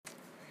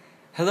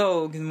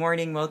Hello, good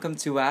morning. Welcome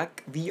to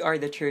WAC. We are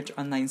the church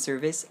online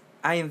service.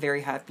 I am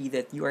very happy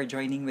that you are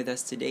joining with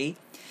us today.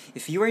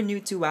 If you are new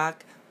to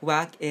WAC,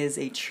 WAC is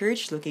a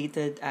church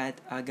located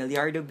at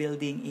Gallardo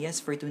Building,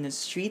 AS Fortuna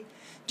Street,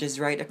 just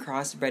right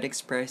across Bread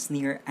Express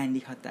near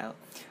Andy Hotel.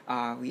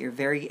 We are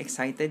very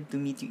excited to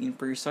meet you in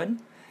person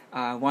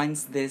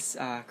once this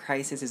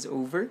crisis is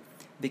over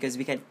because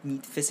we can't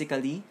meet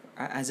physically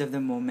as of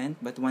the moment,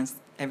 but once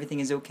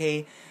everything is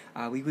okay,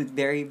 we would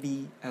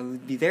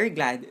be very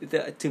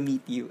glad to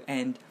meet you.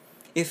 And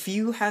if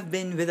you have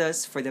been with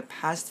us for the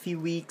past few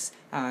weeks,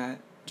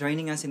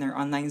 joining us in our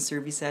online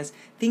services,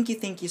 thank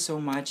you so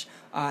much.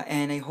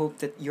 And I hope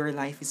that your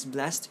life is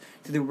blessed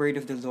to the word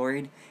of the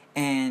Lord.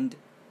 And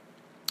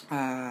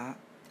I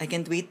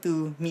can't wait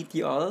to meet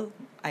you all.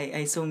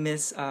 I so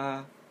miss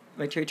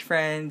my church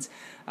friends.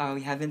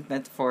 We haven't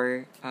met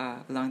for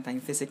a long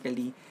time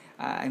physically.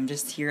 I'm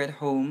just here at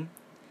home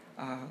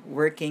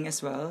working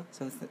as well.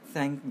 So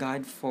thank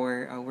God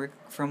for work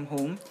from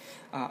home.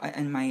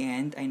 On my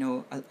end, I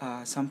know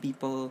some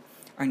people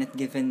are not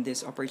given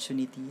this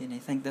opportunity, and I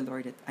thank the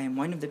Lord that I am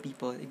one of the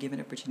people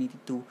given opportunity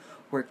to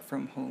work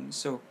from home.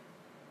 So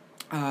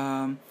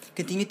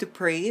continue to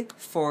pray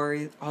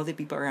for all the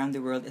people around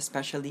the world,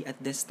 especially at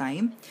this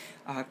time.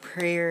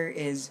 Prayer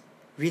is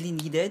really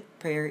needed.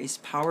 Prayer is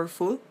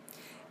powerful,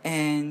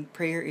 and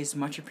prayer is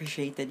much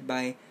appreciated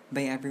by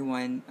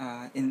everyone,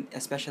 in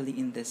especially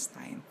in this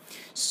time.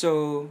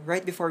 So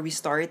right before we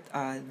start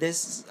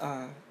this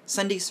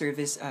Sunday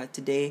service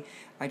today,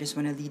 I just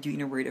want to lead you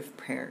in a word of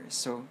prayer.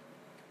 So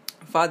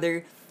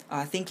Father,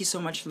 thank you so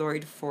much,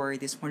 Lord, for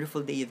this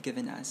wonderful day you've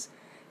given us.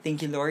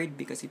 Thank you, Lord,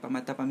 because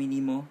ipamata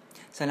pamini mo.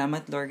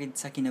 Salamat, Lord,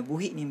 sa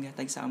kinabuhi ni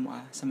mihatag sa amo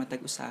sa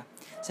matag usa.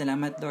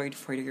 Salamat, Lord,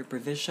 for your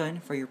provision,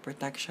 for your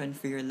protection,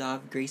 for your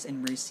love, grace,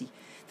 and mercy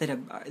that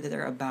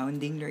are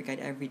abounding, Lord God,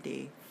 every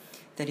day.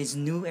 That is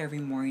new every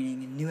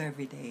morning and new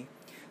every day.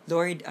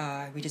 Lord,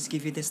 we just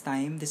give you this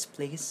time, this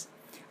place.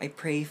 I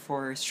pray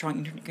for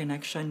strong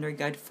interconnection, Lord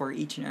God, for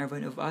each and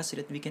every one of us so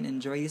that we can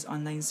enjoy this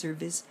online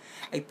service.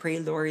 I pray,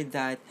 Lord,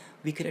 that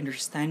we could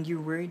understand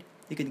your word,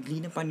 we could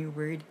glean upon your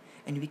word,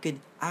 and we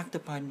could act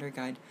upon, Lord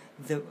God,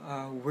 the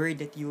word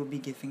that you will be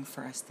giving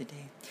for us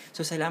today.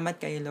 So salamat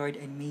kayo, Lord,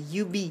 and may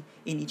you be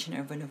in each and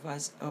every one of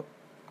us, of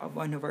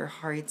one of our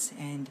hearts,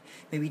 and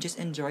may we just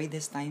enjoy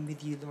this time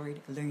with you, Lord,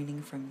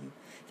 learning from you.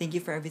 Thank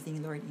you for everything,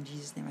 Lord. In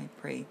Jesus' name I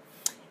pray.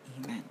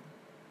 Amen.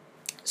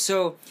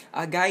 So,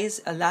 guys,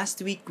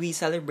 last week we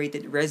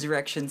celebrated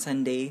Resurrection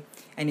Sunday,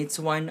 and it's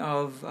one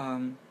of,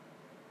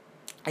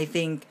 I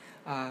think,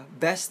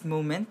 best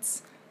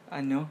moments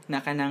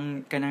na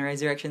kanang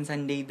Resurrection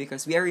Sunday,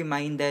 because we are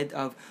reminded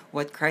of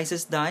what Christ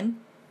has done,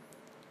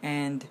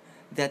 and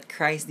that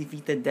Christ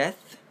defeated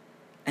death,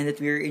 and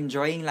that we are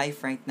enjoying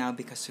life right now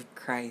because of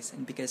Christ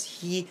and because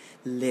He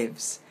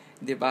lives.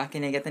 Diba?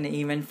 Can I get an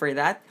amen for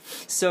that?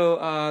 So,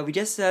 we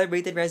just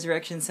celebrated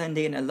Resurrection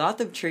Sunday, and a lot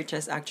of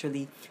churches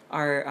actually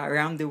are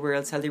around the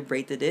world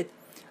celebrated it.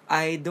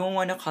 I don't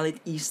want to call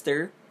it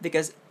Easter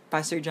because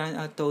Pastor John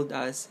told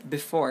us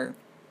before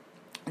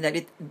that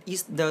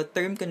the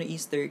term kano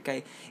Easter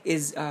kay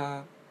is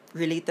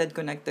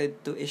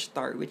connected to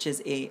Ishtar, which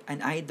is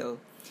an idol,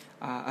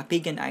 a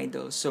pagan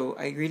idol. So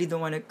I really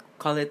don't want to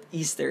call it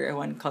Easter. I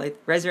want to call it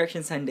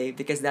Resurrection Sunday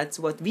because that's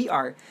what we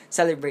are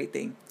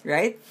celebrating,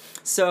 right?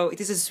 So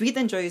it is a sweet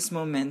and joyous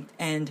moment,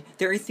 and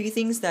there are three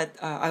things that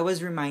I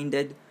was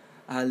reminded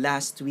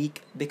last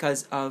week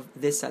because of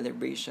this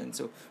celebration.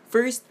 So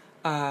first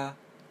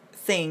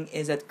thing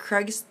is that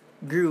Christ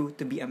grew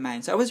to be a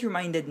man. So I was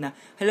reminded na,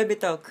 hala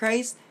bitaw,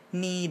 Christ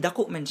ni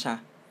dako man siya.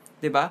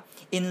 'Di ba?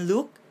 In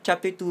Luke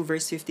chapter 2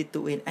 verse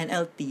 52 in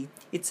NLT,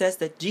 it says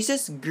that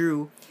Jesus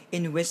grew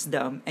in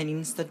wisdom and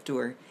in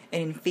stature and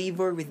in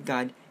favor with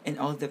God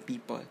and all the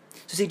people.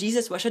 So si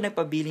Jesus wa siya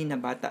nagpabili na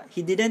bata.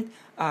 He didn't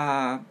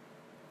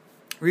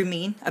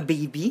remain a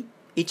baby,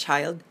 a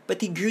child,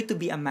 but he grew to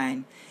be a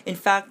man. In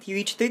fact, he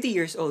reached 30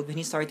 years old when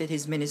he started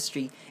his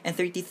ministry, and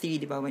 33,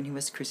 diba, when he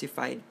was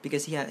crucified,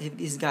 because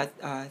he's got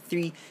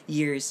 3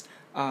 years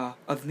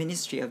of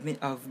ministry,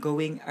 of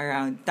going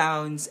around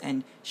towns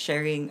and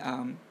sharing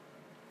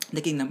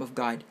the kingdom of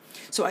God.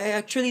 So I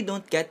actually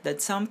don't get that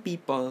some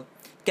people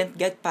can't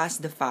get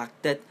past the fact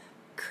that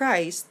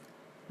Christ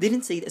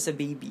didn't say it as a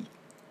baby.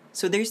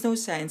 So there's no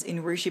sense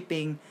in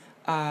worshiping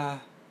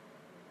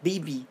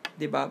baby,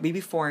 diba?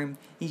 Baby form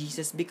ni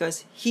Jesus,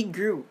 because he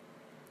grew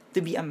to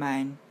be a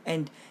man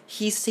and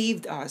he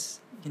saved us,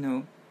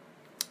 when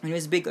he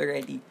was big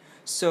already.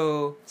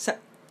 So,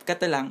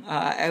 kata lang,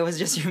 I was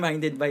just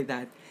reminded by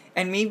that.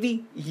 And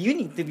maybe you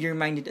need to be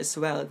reminded as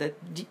well that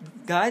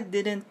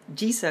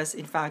Jesus,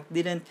 in fact,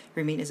 didn't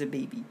remain as a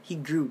baby. He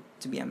grew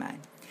to be a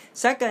man.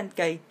 Second,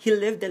 he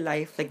lived a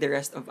life like the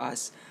rest of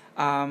us.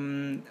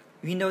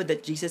 We know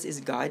that Jesus is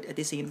God. At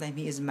the same time,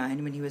 he is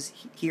man when he was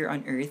here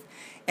on earth.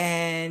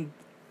 And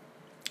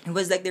he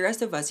was like the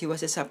rest of us. He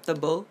was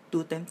susceptible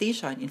to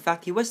temptation. In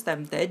fact, he was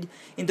tempted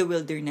in the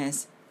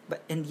wilderness,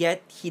 and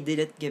yet he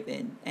didn't give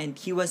in. And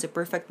he was a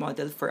perfect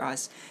model for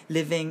us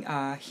living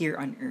here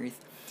on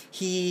earth.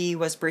 He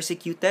was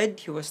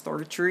persecuted, he was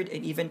tortured,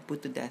 and even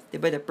put to death.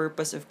 Diba? The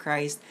purpose of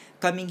Christ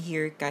coming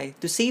here kay,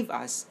 to save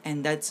us,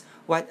 and that's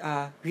what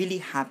really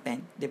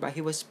happened. Diba?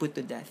 He was put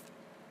to death.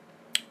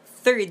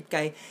 Third,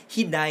 kay,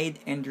 he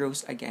died and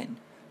rose again.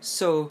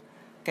 So,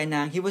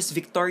 kanang, he was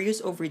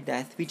victorious over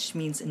death, which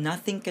means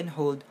nothing can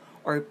hold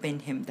or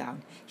pin him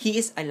down. He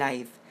is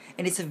alive.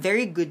 And it's a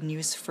very good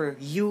news for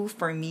you,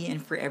 for me, and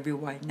for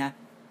everyone na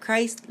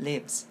Christ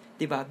lives.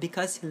 Diba?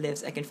 Because He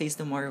lives, I can face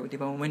tomorrow.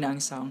 Diba? Muna ang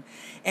song.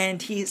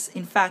 And He's,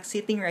 in fact,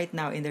 sitting right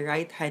now in the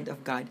right hand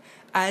of God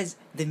as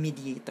the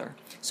mediator.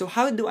 So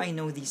how do I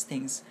know these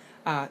things?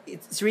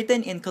 It's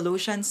written in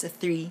Colossians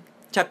 3,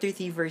 chapter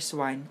 3, verse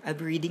 1. I'll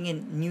be reading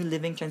in New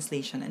Living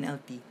Translation,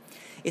 NLT.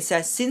 It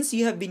says, "Since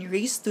you have been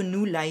raised to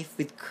new life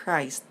with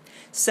Christ,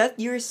 set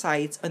your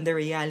sights on the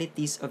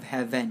realities of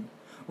heaven,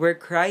 where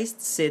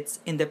Christ sits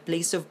in the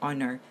place of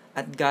honor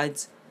at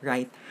God's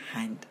right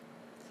hand."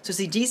 So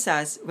si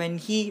Jesus,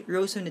 when He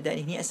rose from the dead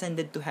and He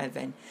ascended to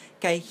heaven,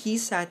 kay He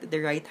sat at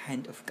the right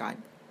hand of God.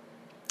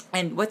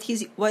 And what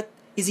is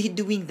He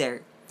doing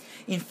there?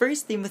 In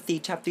 1 Timothy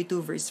chapter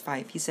 2, verse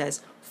 5, he says,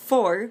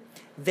 "For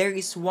there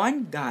is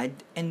one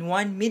God and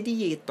one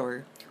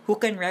mediator who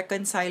can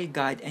reconcile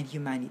God and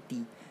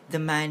humanity,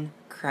 the man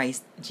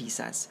Christ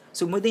Jesus."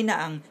 So muday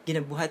na ang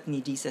ginabuhat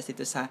ni Jesus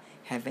dito sa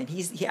heaven.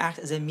 He acts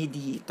as a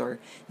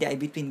mediator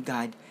between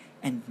God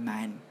and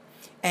man.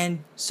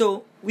 And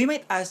so, we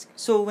might ask,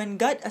 so when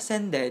God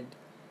ascended,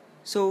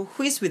 so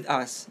who is with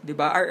us?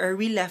 Diba? Are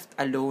we left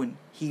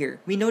alone here?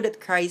 We know that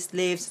Christ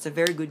lives, it's a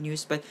very good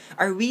news, but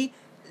are we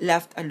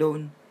left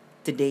alone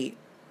today?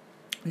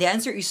 The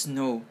answer is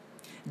no.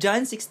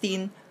 John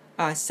 16,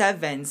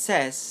 7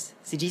 says,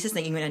 si Jesus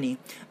nag-ingon ani,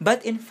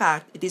 "But in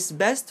fact, it is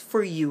best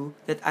for you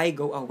that I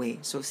go away."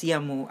 So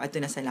siya mo,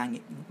 ato na sa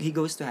langit. He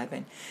goes to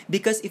heaven.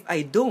 "Because if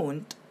I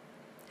don't,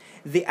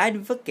 the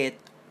advocate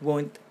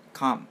won't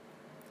come.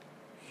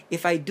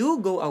 If I do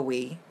go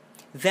away,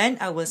 then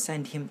I will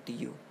send him to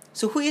you."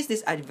 So who is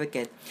this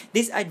advocate?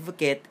 This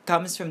advocate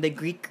comes from the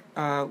Greek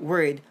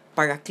word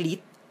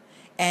paraclete,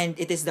 and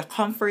it is the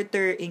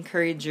comforter,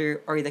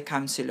 encourager, or the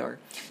counselor.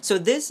 So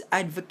this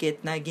advocate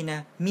na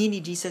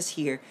ginamini Jesus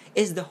here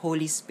is the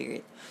Holy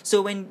Spirit.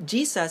 So when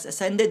Jesus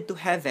ascended to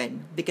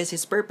heaven, because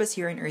His purpose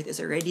here on earth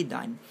is already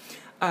done,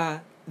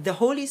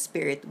 the Holy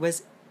Spirit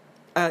was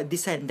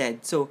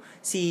descended. So,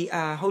 si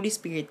Holy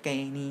Spirit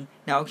kay ni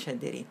naog siya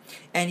diri.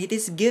 And it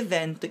is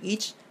given to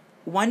each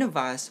one of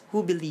us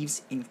who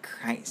believes in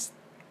Christ.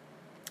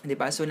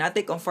 Diba? So,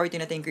 natin comfort,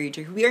 natin encourage,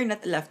 we are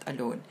not left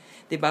alone.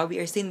 Diba? We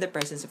are still in the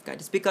presence of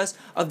God. It's because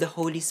of the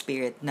Holy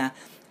Spirit na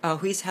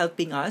who is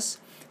helping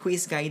us, who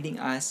is guiding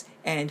us,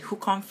 and who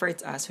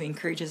comforts us, who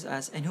encourages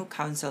us, and who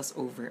counsels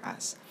over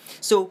us.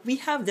 So, we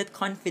have that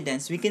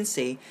confidence. We can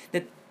say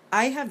that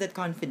I have that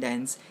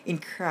confidence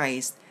in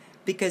Christ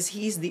because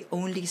He is the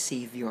only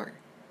Savior.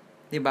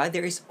 Diba?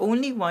 There is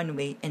only one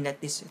way, and that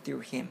is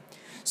through Him.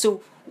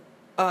 So,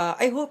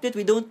 I hope that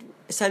we don't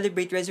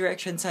celebrate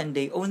Resurrection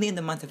Sunday only in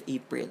the month of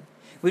April.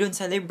 We don't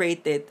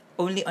celebrate it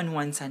only on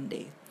one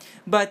Sunday.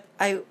 But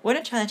I want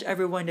to challenge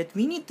everyone that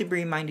we need to be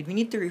reminded, we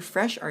need to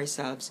refresh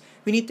ourselves,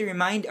 we need to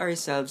remind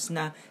ourselves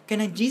na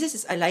Jesus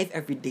is alive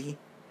every day.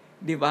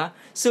 Diba?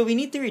 So we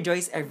need to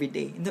rejoice every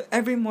day.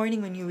 Every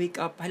morning when you wake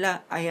up,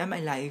 hala, I am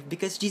alive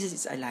because Jesus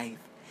is alive.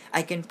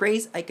 I can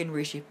praise, I can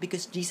worship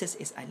because Jesus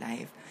is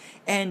alive.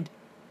 And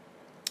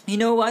you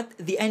know what?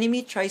 The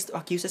enemy tries to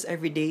accuse us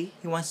every day.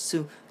 He wants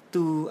to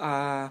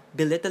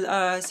belittle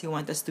us. He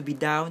wants us to be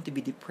down, to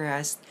be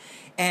depressed.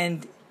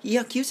 And he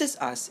accuses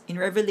us. In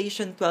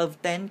Revelation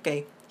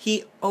 12:10,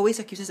 he always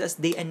accuses us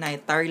day and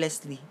night,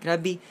 tirelessly.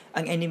 Grabe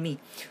ang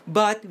enemy.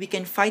 But we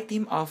can fight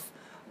him off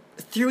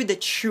through the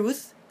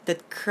truth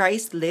that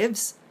Christ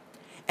lives,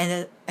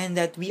 and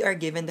that we are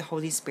given the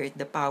Holy Spirit,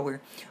 the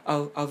power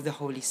of the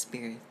Holy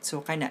Spirit.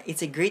 So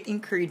it's a great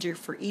encourager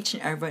for each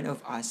and every one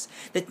of us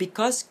that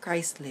because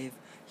Christ lives,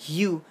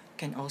 you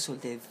can also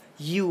live.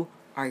 You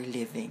are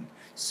living.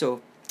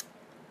 So,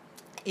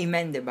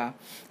 amen, diba?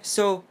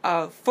 So,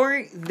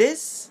 for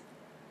this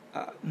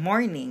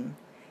morning,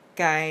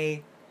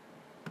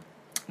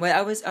 while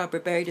I was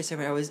preparing to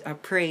serve, I was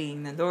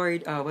praying,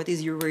 Lord, what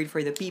is your word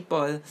for the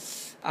people?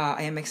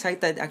 I am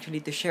excited actually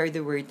to share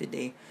the word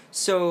today.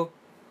 So,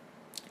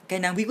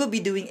 we will be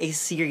doing a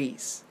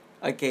series.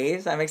 Okay,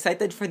 so I'm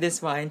excited for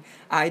this one.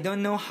 I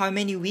don't know how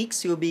many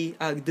weeks we'll be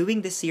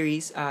doing the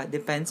series.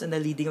 Depends on the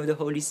leading of the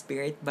Holy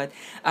Spirit. But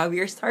we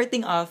are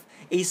starting off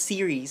a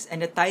series,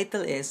 and the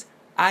title is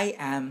I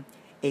Am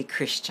a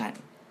Christian.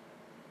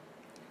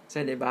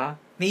 So, diba?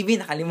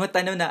 Maybe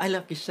nakalimutan na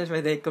Christian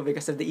ba ko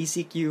because of the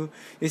ECQ.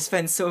 We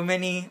spend so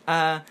many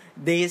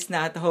days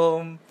na at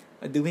home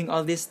doing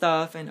all this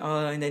stuff and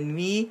all, and then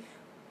we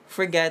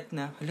forget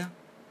na,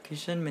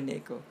 Christian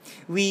maneko.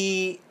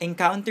 We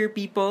encounter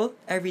people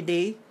every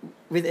day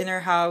within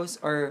our house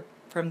or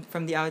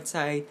from the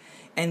outside,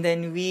 and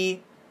then we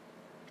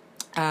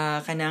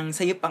kanang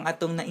sayop ang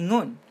atong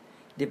naingon,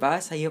 diba?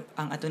 Sayop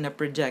ang atong na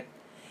project,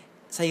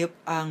 sayop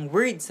ang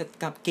words that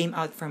came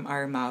out from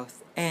our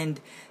mouth,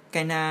 and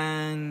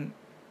kanang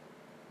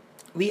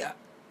we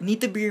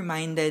need to be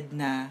reminded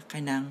na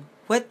kanang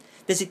what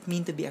does it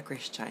mean to be a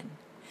Christian?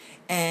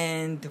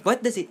 And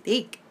what does it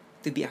take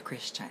to be a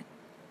Christian?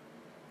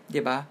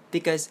 'Di ba?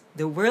 Because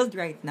the world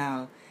right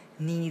now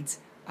needs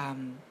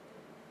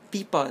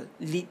people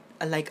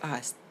like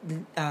us.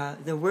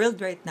 The world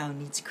right now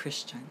needs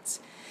Christians,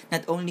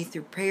 not only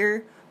through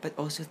prayer but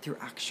also through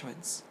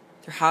actions,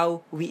 through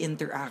how we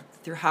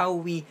interact, through how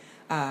we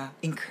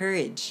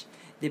encourage,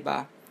 'di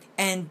ba?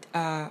 And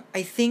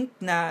I think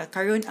na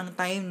karon ang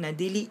time na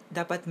dili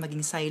dapat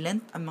maging silent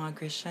ang mga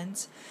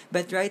Christians,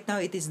 but right now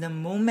it is the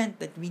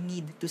moment that we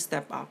need to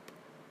step up.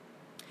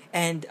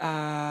 And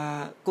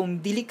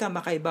kung dili ka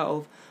makaiba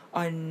of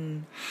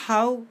on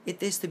how it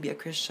is to be a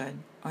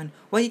Christian, on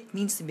what it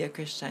means to be a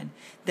Christian,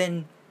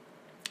 then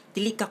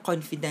dili ka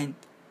confident,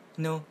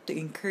 no, to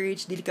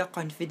encourage, dili ka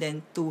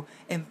confident to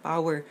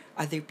empower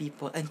other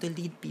people and to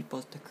lead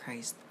people to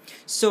Christ.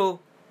 So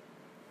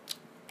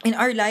in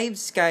our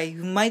lives, kay,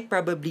 you might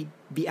probably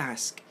be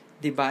asked,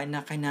 'di ba, na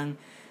kanang,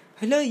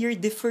 hello, you're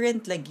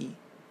different lagi.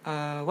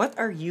 What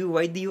are you?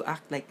 Why do you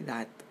act like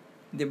that?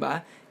 'Di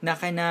ba? Na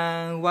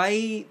kanang,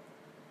 why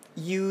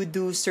you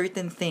do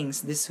certain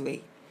things this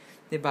way?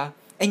 'Di ba?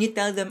 And you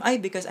tell them,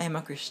 because I'm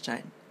a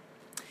Christian.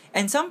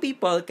 And some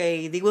people,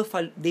 kay, they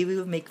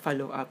will make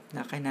follow up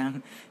na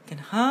kanang,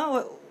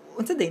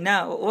 unsa day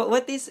na?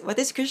 What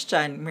is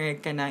Christian? Mer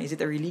kana, is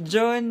it a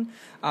religion?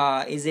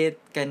 Is it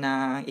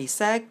kana a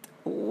sect?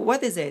 What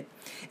is it?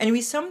 And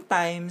we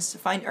sometimes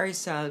find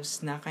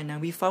ourselves na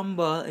kanang we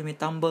fumble and we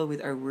tumble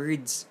with our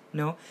words,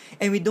 no?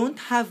 And we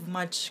don't have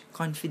much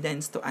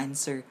confidence to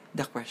answer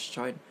the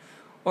question.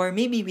 Or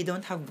maybe we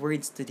don't have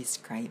words to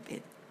describe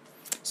it.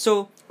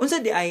 So, unsa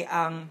di ay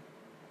ang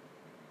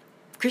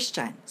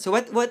Christian? So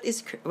what is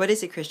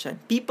a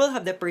Christian? People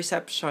have the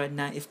perception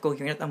na if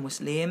you're not a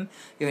Muslim,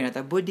 you're not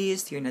a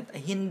Buddhist, you're not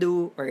a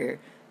Hindu, or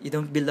you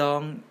don't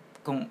belong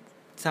kung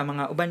sa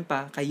mga uban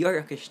pa, you're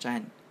a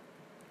Christian.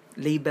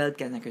 Labeled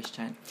ka na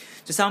Christian.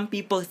 So some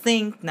people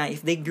think na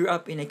if they grew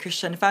up in a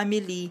Christian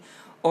family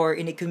or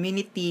in a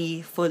community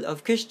full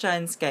of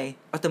Christians,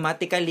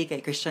 automatically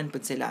Christian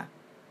pud sila.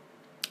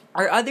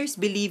 Or others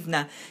believe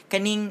na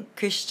kaning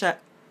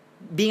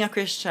being a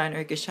Christian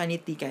or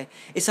Christianity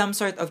is some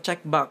sort of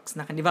checkbox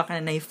na di ba ka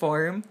na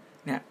form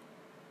na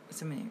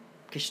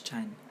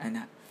Christian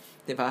ana,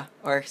 di ba?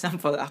 Or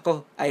example,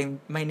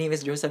 my name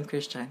is Joseph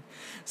Christian,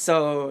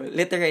 so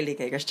literally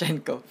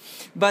Christian ko.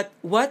 But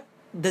what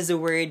does the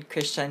word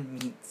Christian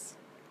means?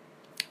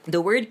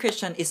 The word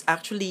Christian is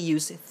actually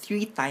used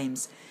 3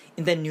 times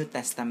in the New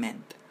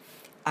Testament.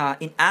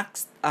 In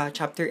Acts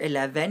chapter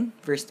 11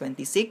 verse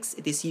 26,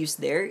 it is used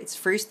there. It's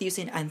first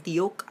used in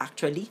Antioch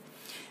actually.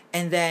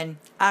 And then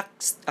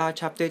Acts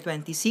chapter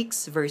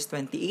 26 verse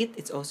 28,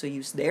 it's also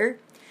used there.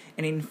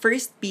 And in 1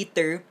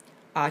 Peter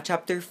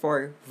chapter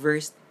 4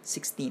 verse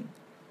 16.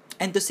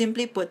 And to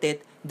simply put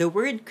it, the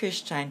word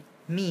Christian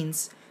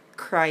means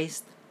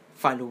Christ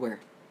follower.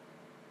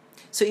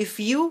 So if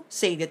you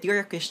say that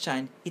you're a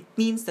Christian, it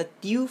means that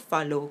you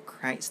follow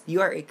Christ. You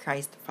are a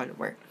Christ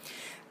follower.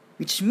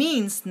 Which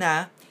means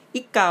na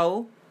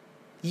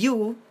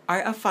you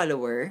are a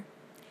follower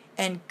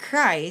and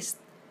Christ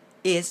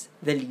is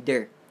the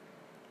leader.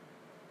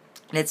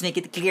 Let's make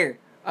it clear,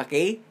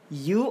 okay?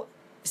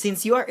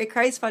 Since you are a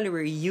Christ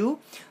follower,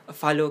 you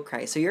follow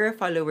Christ. So you're a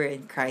follower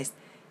and Christ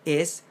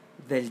is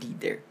the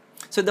leader.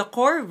 So the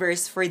core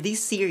verse for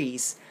this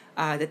series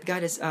that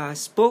God has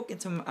spoke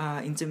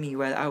into me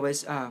while I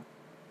was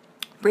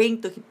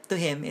praying to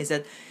Him is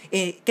that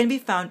it can be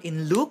found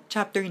in Luke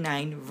chapter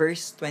 9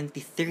 verse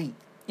 23.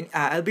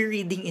 I'll be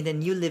reading in the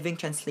New Living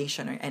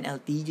Translation or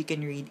NLT. You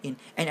can read in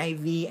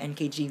NIV and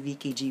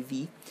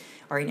KJV,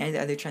 or in any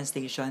other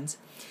translations.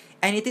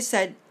 And it is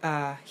said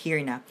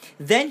here na,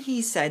 then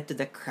he said to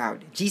the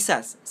crowd,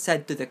 Jesus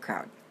said to the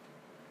crowd,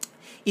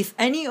 if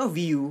any of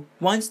you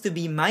wants to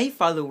be my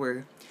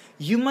follower,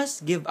 you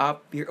must give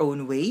up your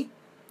own way,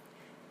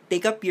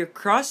 take up your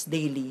cross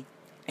daily,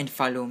 and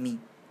follow me.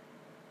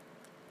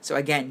 So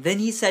again, then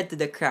he said to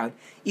the crowd,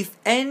 if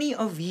any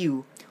of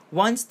you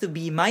wants to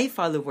be my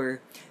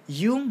follower,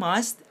 you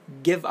must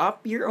give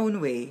up your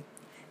own way,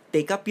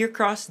 take up your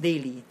cross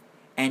daily,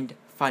 and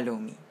follow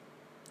me.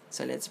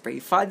 So let's pray.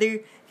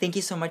 Father, thank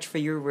you so much for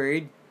your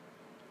word.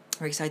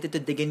 We're excited to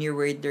dig in your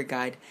word, dear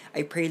God.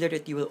 I pray, Lord,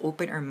 that you will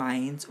open our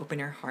minds,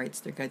 open our hearts,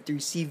 dear God, to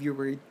receive your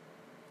word,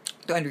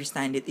 to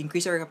understand it.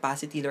 Increase our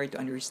capacity, Lord, to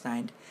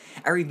understand.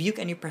 I rebuke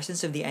any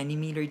presence of the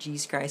enemy, Lord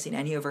Jesus Christ, in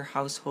any of our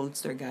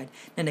households, Lord God,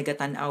 na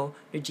nagatanaw,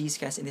 Lord Jesus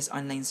Christ, in this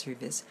online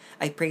service.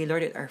 I pray,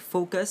 Lord, that our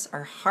focus,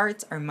 our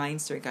hearts, our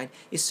minds, Lord God,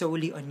 is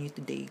solely on you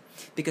today.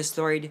 Because,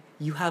 Lord,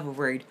 you have a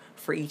word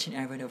for each and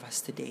every one of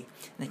us today.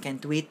 And I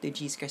can't wait, Lord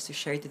Jesus Christ, to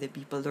share to the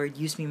people. Lord,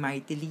 use me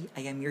mightily.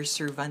 I am your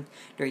servant,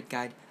 Lord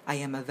God. I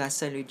am a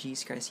vessel, Lord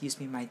Jesus Christ. Use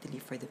me mightily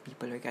for the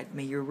people, Lord God.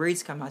 May your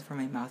words come out from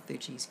my mouth,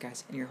 Lord Jesus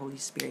Christ, and your Holy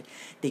Spirit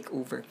take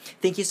over.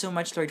 Thank you so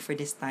much, Lord, for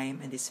this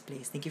time and this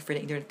place. Thank you for the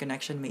internet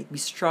connection. May it be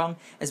strong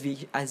as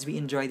we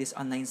enjoy this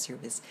online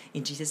service.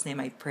 In Jesus' name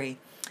I pray.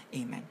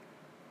 Amen.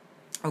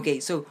 Okay,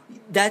 so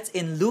that's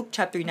in Luke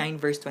chapter 9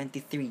 verse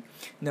 23.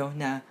 No,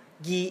 na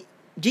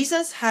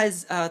Jesus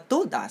has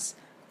told us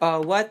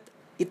what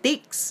it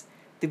takes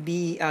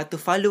to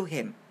follow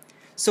him.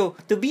 So,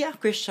 to be a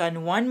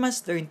Christian, one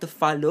must learn to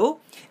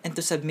follow and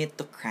to submit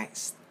to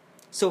Christ.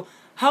 So,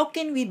 how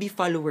can we be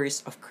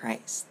followers of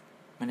Christ?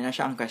 Ano na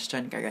siya ang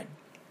question karon.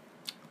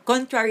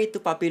 Contrary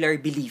to popular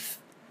belief,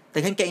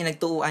 daghan kay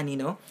nagtuuan ni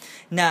no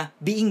na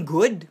being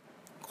good,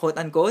 quote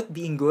unquote,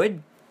 being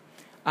good,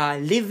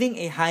 living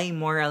a high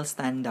moral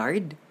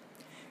standard,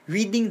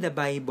 reading the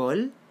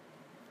Bible,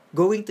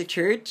 going to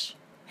church,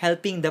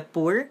 helping the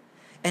poor,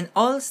 and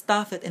all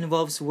stuff that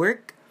involves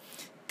work,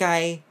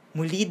 kay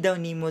mulid daw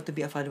nimo to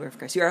be a follower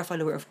of Christ. You are a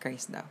follower of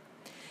Christ daw.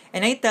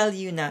 And I tell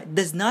you na,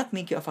 does not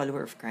make you a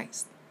follower of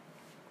Christ.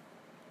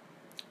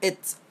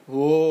 It's,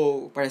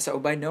 para sa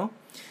uban, no?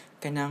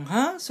 Kanang,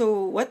 so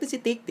what does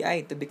it take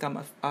to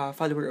become a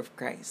follower of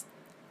Christ?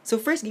 So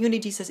first, gingon ni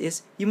Jesus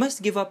is, you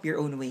must give up your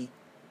own way.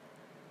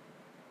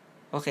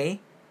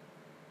 Okay?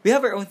 We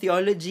have our own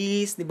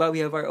theologies, diba? We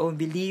have our own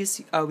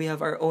beliefs, we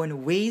have our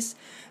own ways,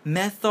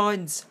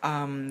 methods,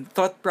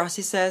 thought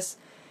processes.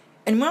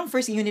 And mo ang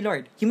first inyo ni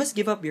Lord, you must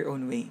give up your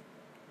own way.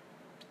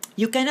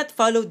 You cannot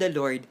follow the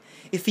Lord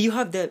if you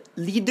have the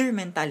leader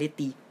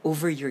mentality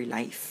over your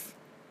life.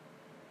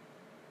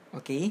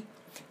 Okay?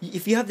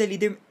 If you have the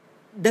leader,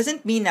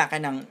 doesn't mean na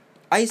kanang,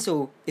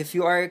 so if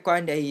you are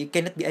you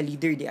cannot be a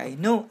leader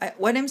No,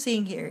 what I'm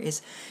saying here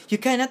is, you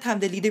cannot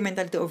have the leader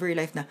mentality over your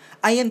life na,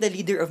 I am the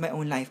leader of my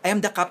own life. I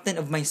am the captain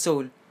of my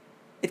soul.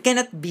 It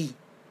cannot be.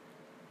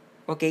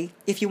 Okay?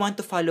 If you want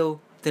to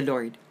follow the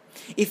Lord.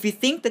 If you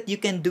think that you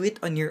can do it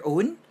on your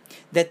own,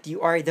 that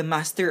you are the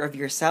master of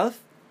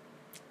yourself,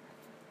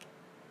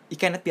 you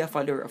cannot be a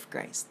follower of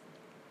Christ.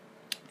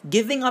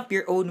 Giving up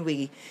your own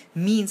way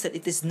means that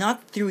it is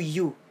not through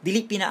you.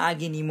 Dili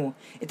pinaagi nimo.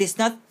 It is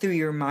not through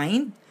your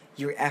mind,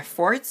 your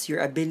efforts, your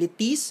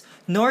abilities,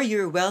 nor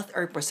your wealth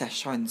or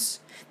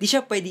possessions. Di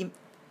siya pwede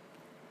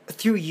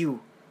through you.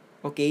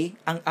 Okay?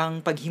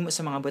 Ang paghimo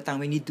sa mga butang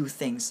when you do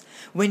things.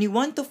 When you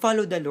want to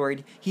follow the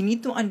Lord, you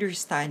need to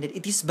understand that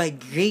it is by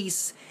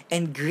grace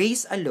and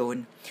grace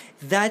alone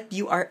that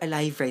you are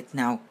alive right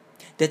now.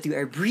 That you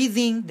are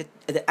breathing,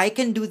 that I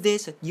can do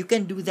this, that you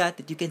can do that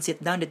you can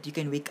sit down, that you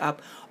can wake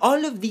up.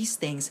 All of these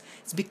things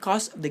is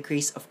because of the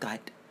grace of God.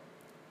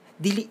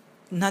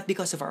 Not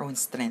because of our own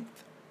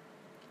strength.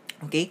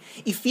 Okay?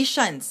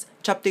 Ephesians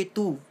chapter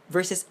 2,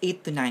 verses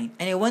 8 to 9.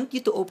 And I want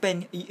you to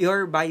open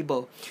your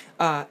Bible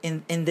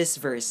in this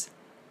verse.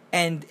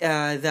 And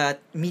the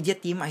media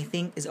team, I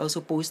think, is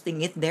also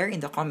posting it there in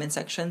the comment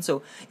section.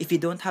 So if you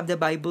don't have the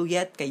Bible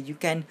yet, you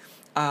can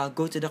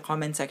go to the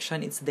comment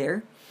section. It's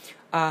there.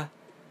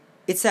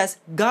 It says,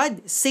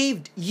 God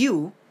saved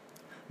you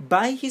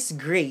by His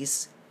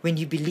grace when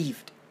you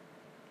believed.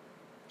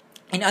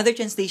 In other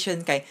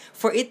translation,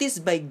 for it is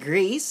by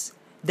grace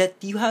that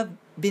you have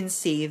been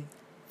saved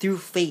through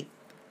faith.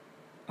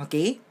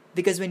 Okay?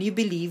 Because when you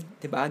believed,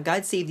 diba,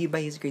 God saved you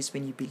by His grace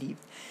when you believed.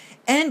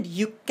 And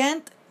you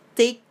can't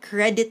take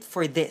credit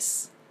for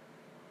this.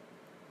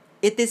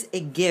 It is a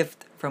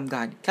gift from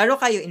God. Klaro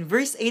kayo, in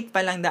verse 8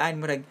 pa lang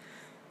daan murag,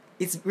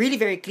 it's really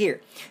very clear.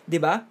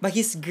 Diba? By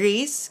His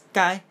grace,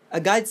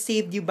 God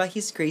saved you by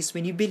His grace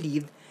when you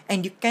believed,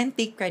 and you can't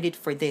take credit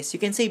for this. You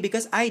can say,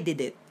 because I did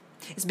it.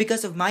 It's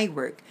because of my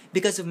work,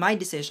 because of my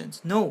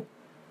decisions. No.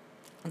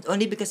 It's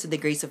only because of the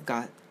grace of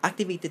God,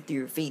 activated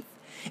through your faith.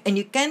 And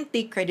you can't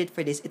take credit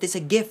for this. It is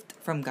a gift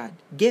from God.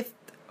 Gift.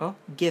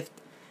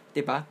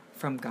 Diba?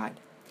 From God.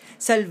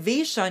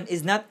 Salvation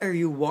is not a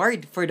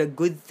reward for the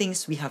good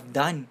things we have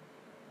done.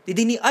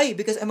 Dili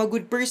because I'm a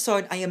good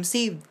person, I am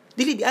saved.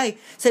 Dili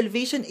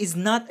salvation is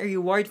not a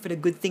reward for the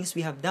good things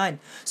we have done.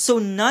 So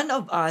none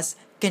of us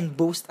can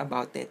boast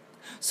about it.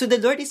 So the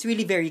Lord is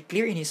really very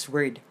clear in His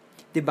word.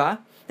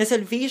 Diba? Na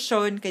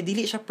salvation, kay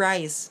dili siya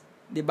prize.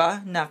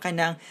 Diba? Na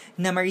kanang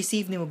na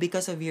ma-receive nimo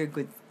because of your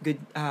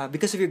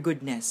because of your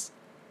goodness.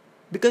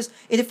 Because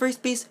in the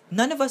first place,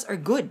 none of us are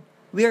good.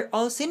 We are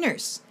all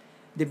sinners.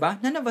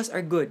 Diba? None of us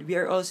are good. We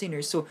are all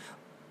sinners. So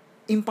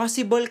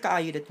impossible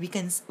kaayo that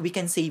we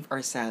can save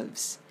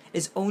ourselves.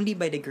 It's only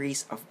by the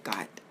grace of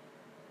God.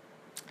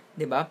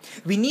 Diba?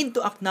 We need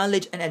to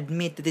acknowledge and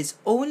admit that it's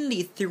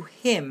only through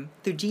Him,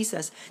 through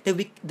Jesus, that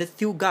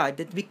through God,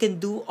 that we can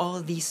do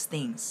all these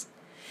things.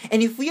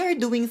 And if we are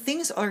doing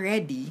things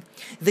already,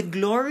 the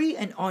glory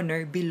and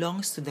honor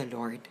belongs to the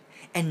Lord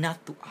and not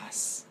to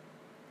us.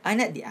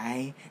 Ana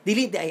dili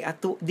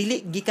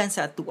gikan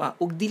sa atua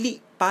ug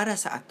dili para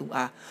sa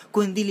atua,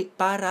 kundi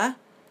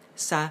para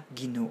sa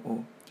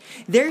Ginoo.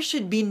 There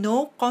should be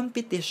no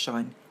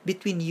competition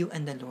between you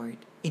and the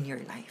Lord in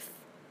your life.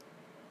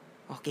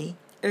 Okay?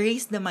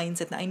 Erase the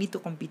mindset na I need to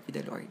compete with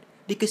the Lord,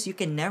 because you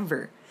can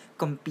never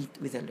compete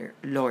with the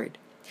Lord.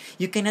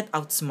 You cannot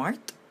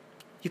outsmart.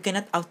 You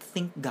cannot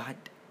outthink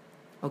God.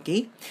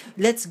 Okay?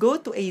 Let's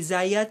go to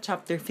Isaiah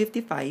chapter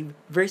 55,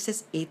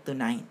 verses 8 to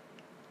 9.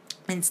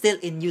 And still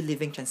in New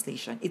Living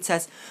Translation. It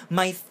says,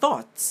 my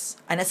thoughts,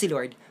 ana si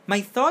Lord, my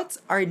thoughts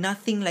are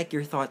nothing like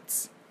your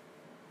thoughts.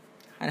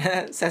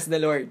 Says the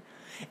Lord.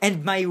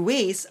 and my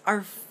ways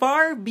are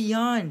far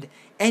beyond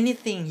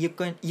anything you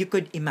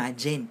could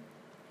imagine.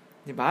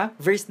 Diba?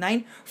 Verse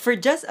 9, for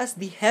just as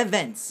the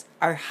heavens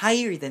are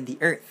higher than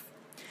the earth,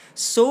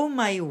 so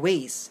my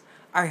ways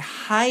are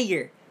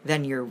higher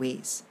than your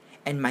ways,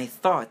 and my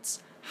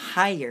thoughts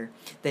higher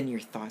than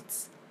your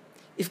thoughts.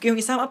 If yung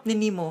isum up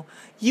ni mo,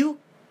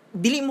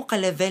 dili mo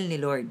ka-level ni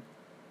Lord.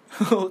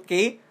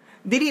 Okay?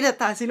 Dili na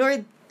taas si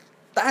Lord.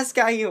 Taas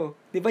kayo.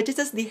 Diba? Just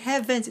as the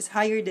heavens is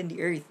higher than the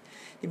earth.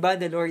 Diba?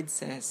 The Lord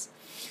says.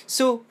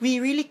 So, we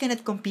really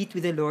cannot compete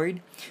with the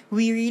Lord.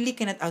 We really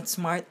cannot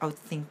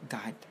outthink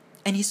God.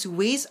 And His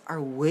ways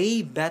are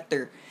way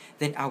better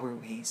than our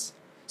ways.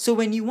 So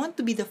when you want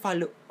to be a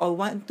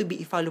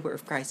follower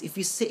of Christ, if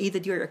you say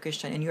that you're a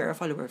Christian and you're a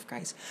follower of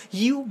Christ,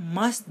 you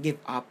must give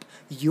up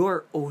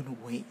your own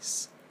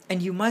ways.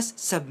 And you must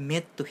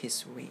submit to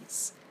His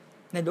ways.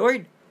 Na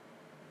Lord,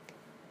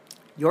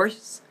 your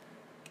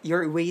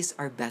ways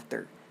are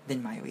better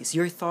than my ways.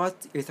 Your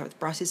thought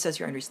processes,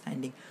 your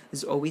understanding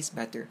is always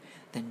better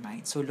than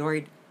mine. So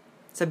Lord,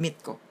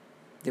 submit ko.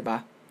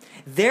 Diba?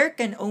 There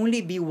can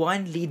only be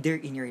one leader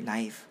in your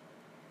life.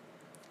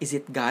 Is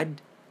it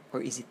God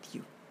or is it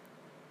you?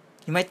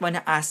 You might want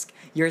to ask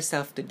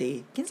yourself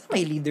today, kinsa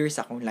may leader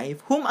sa akong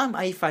life? Whom am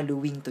I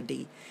following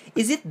today?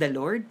 Is it the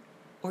Lord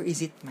or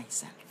is it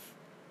myself?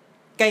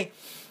 Okay,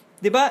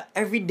 di ba,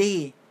 every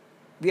day,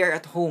 we are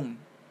at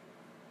home.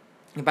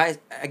 Di ba,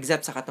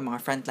 except sa katong mga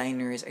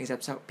frontliners,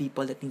 except sa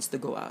people that needs to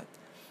go out.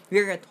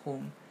 We are at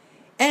home.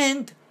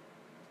 And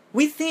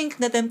we think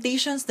na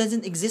temptations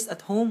doesn't exist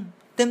at home.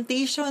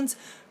 Temptations,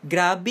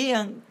 grabe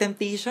ang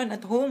temptation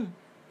at home.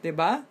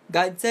 Diba?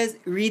 God says,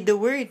 read the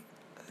word.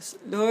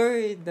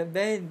 Lord, the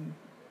bed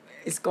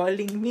is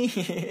calling me.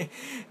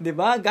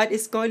 Diba? God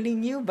is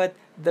calling you, but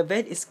the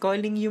bed is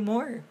calling you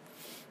more.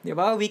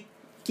 Diba? We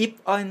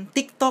keep on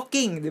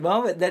TikToking.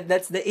 Diba?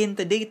 That's the in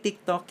today,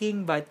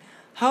 TikToking. But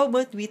how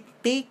about we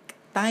take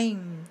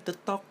time to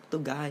talk to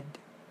God?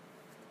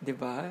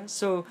 Diba?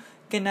 So,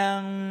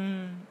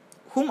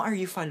 whom are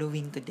you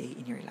following today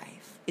in your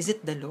life? Is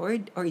it the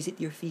Lord or is it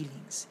your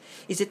feelings?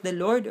 Is it the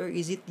Lord or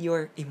is it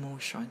your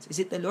emotions? Is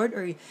it the Lord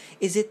or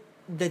is it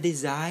the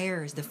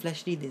desires, the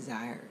fleshly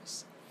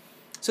desires?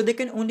 So there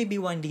can only be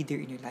one leader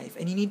in your life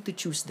and you need to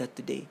choose that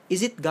today.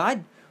 Is it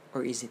God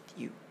or is it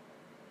you?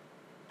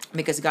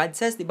 Because God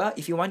says, diba,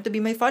 if you want to be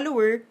my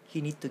follower,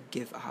 you need to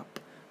give up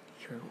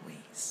your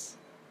ways.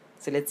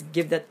 So let's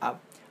give that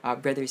up,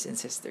 brothers and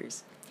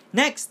sisters.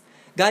 Next,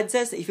 God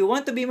says, if you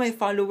want to be my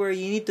follower,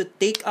 you need to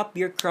take up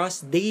your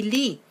cross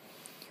daily.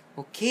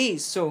 Okay,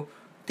 so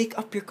take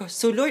up your cross.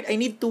 So Lord, I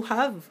need to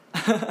have,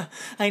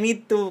 I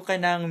need to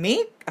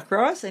make a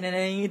cross, and then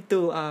I need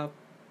to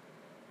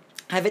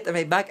have it on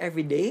my back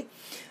every day.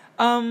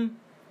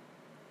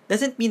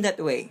 Doesn't mean that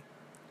way.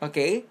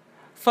 Okay,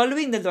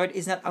 following the Lord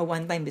is not a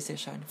one-time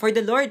decision. For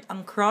the Lord,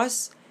 ang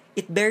cross,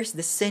 it bears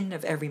the sin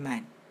of every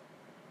man.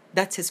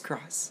 That's His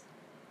cross.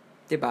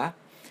 Diba?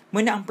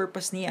 Muna ang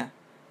purpose niya.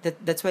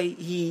 That's why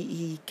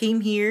he came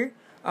here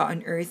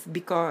on earth,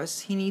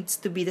 because He needs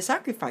to be the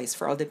sacrifice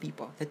for all the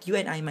people, that you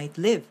and I might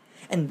live.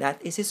 And that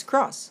is His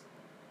cross.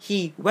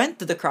 He went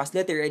to the cross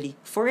literally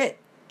for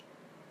it.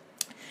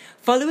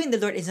 Following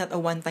the Lord is not a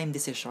one-time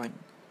decision.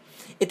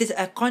 It is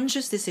a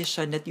conscious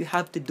decision that you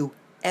have to do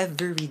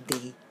every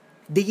day.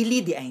 Daily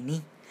di ay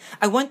ni.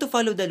 I want to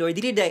follow the Lord.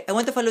 I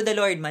want to follow the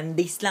Lord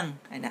Mondays lang.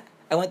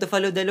 I want to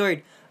follow the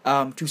Lord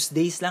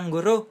Tuesdays lang,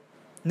 guro.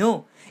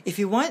 No. If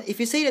you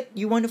say that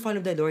you want to follow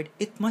the Lord,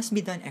 it must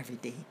be done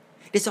every day.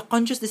 It's a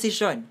conscious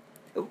decision.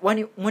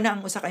 Muna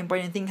ang usa ka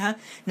important thing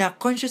na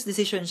conscious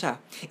decision siya.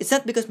 It's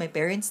not because my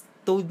parents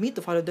told me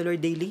to follow the Lord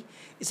daily.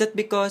 It's not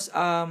because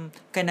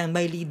kanang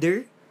my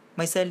leader,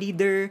 my cell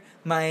leader,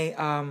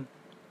 the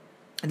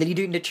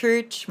leader in the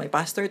church, my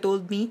pastor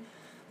told me.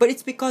 But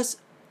it's because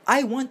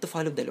I want to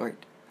follow the Lord.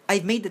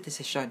 I've made the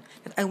decision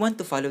that I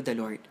want to follow the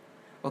Lord.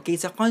 Okay,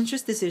 it's a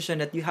conscious decision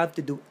that you have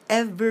to do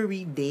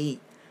every day.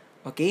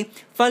 Okay?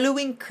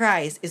 Following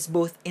Christ is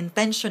both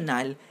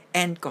intentional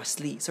and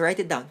costly. So write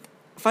it down.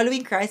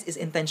 Following Christ is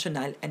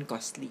intentional and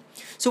costly.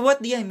 So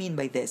what do I mean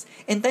by this?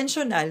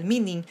 Intentional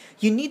meaning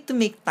you need to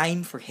make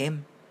time for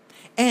Him.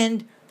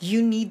 And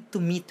you need to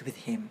meet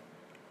with Him.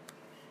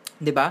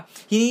 Diba?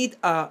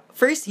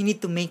 First, you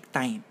need to make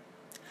time.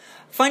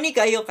 Funny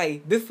kayo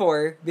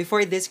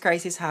before this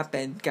crisis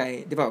happened,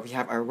 diba, we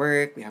have our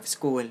work, we have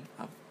school,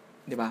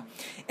 diba?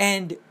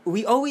 And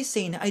we always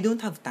say na, I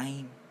don't have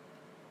time.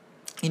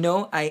 You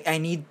know, I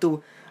need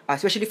to,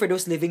 especially for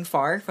those living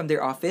far from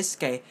their office,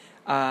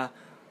 and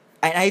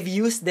I've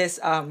used this,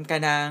 I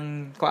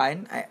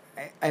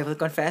will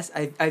confess,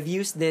 I've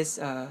used this,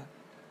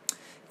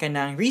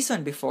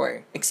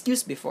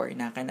 excuse before,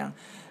 na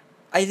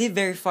I live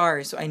very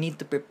far, so I need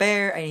to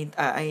prepare,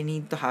 I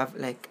need to have,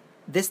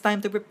 this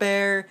time to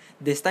prepare,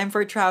 this time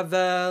for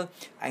travel,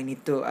 I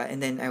need to,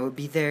 and then I will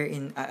be there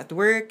at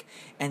work,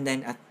 and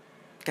then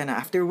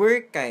after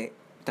work,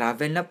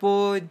 travel na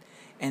pod,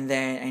 and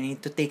then I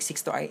need to take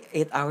 6 to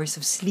 8 hours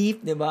of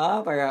sleep,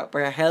 diba?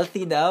 Para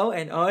healthy daw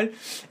and all.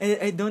 And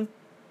I don't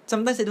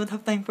Sometimes I don't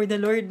have time for the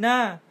Lord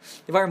na.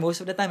 Diba? Or most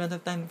of the time, I don't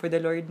have time for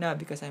the Lord na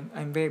because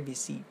I'm very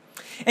busy.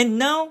 And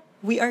now,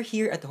 we are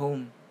here at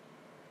home.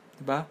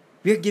 Diba?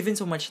 We are given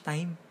so much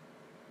time.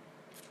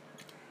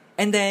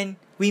 And then,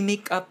 we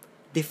make up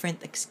different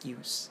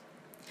excuse.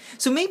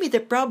 So maybe the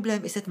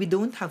problem is that we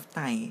don't have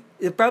time.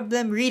 The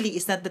problem really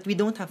is not that we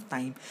don't have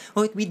time,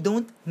 or we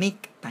don't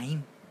make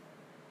time.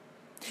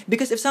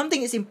 Because if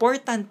something is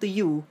important to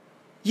you,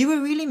 you will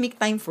really make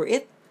time for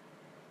it.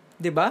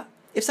 Diba?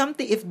 If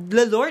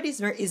the Lord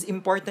is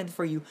important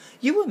for you,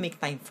 you will make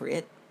time for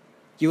it.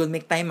 You will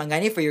make time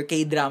mangani for your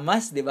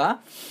K-dramas, diba?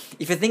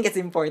 If you think it's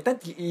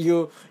important,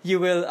 you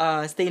will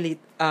stay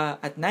late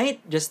at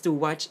night just to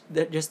watch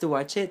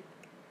it.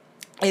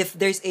 If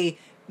there's a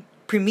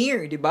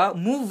premiere, diba,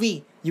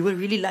 movie, you will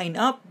really line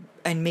up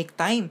and make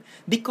time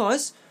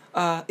because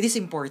it is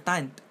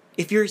important.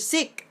 If you're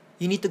sick,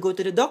 you need to go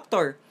to the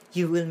doctor.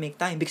 You will make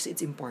time because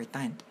it's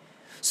important.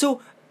 So,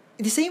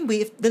 the same way,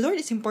 if the Lord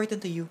is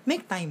important to you,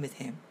 make time with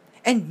Him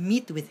and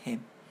meet with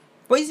Him.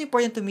 Why is it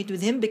important to meet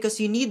with Him?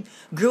 Because you need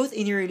growth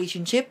in your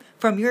relationship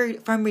from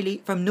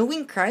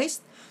knowing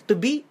Christ to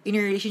be in a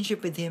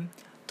relationship with Him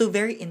to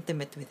very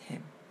intimate with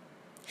Him.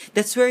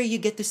 That's where you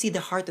get to see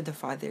the heart of the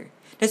Father.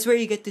 That's where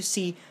you get to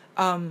see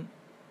who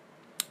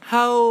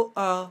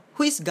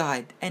is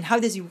God and how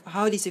does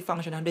he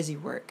function, how does he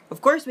work.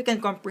 Of course, we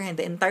can comprehend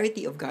the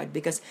entirety of God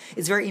because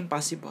it's very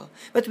impossible.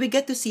 But we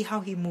get to see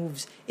how He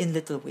moves in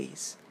little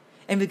ways.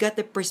 And we got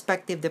the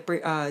perspective,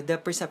 the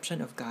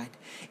perception of God.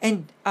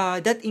 And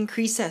that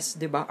increases,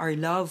 diba, our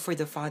love for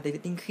the Father.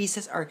 It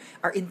increases our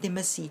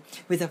intimacy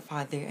with the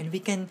Father. And we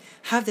can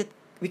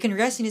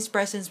rest in His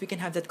presence, we can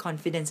have that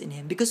confidence in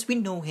Him because we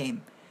know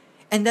Him.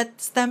 And that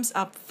stems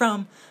up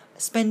from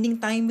spending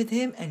time with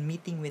Him and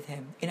meeting with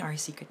Him in our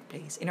secret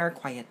place, in our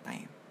quiet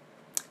time.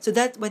 So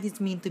that's what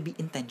it means to be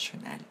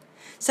intentional.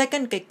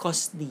 Second, kay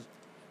costly.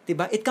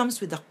 Diba? It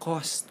comes with a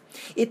cost.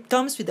 It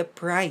comes with a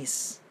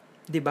price.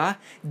 Diba?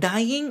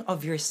 Dying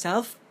of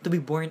yourself to be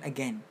born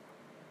again.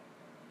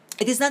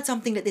 It is not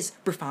something that is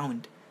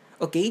profound.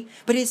 Okay?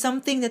 But it's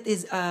something that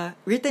is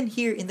written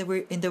here in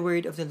the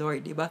word of the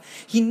Lord, diba?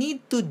 He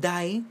need to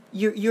die,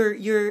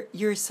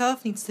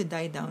 yourself needs to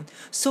die down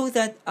so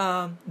that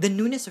the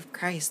newness of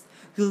Christ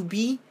will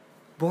be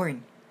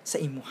born sa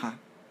imuha.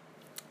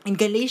 In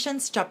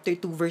Galatians chapter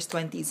 2 verse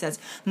 20 it says,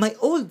 "My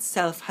old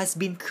self has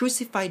been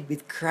crucified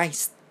with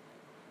Christ."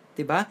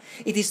 Diba?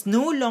 "It is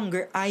no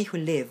longer I who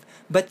live,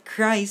 but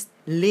Christ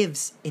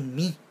lives in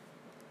me."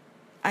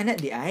 Ana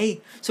di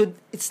ay. So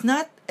it's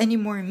not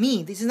anymore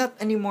me. This is not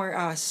anymore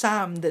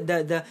Sam,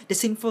 the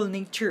sinful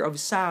nature of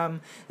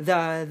Sam,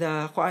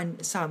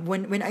 Sam.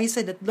 When I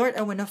said that, Lord,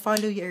 I wanna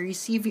follow you, I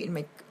receive you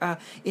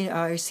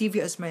receive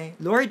you as my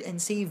Lord and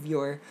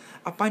Savior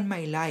upon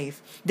my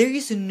life. There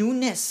is a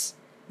newness,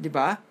 di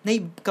ba? Na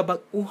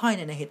kabag-uhan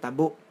na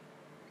nahitabo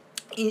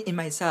in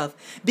myself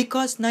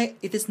because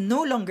it is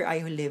no longer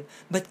I who live,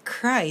 but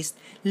Christ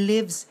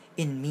lives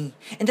in me.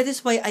 And that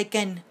is why I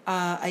can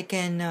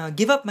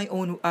give up my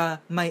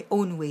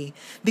own way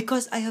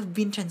because I have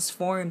been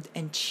transformed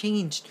and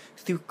changed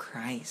through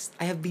Christ.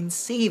 I have been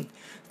saved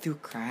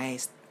through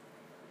Christ.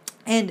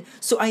 And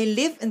so I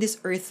live in this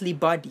earthly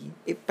body.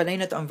 Panay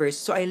na to ang verse.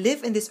 So I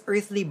live in this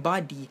earthly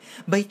body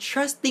by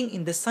trusting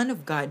in the Son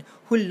of God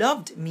who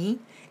loved me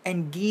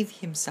and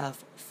gave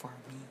Himself for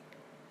me.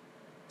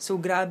 So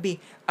grabe,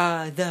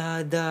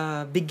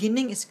 the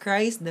beginning is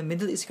Christ, the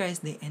middle is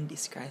Christ, the end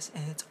is Christ,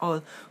 and it's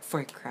all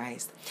for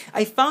Christ.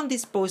 I found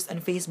this post on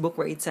Facebook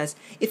where it says,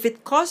 if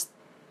it costs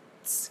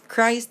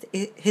Christ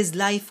His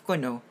life ko,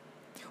 no,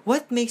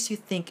 what makes you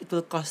think it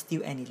will cost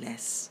you any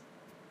less?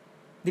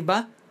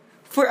 Diba?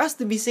 For us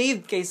to be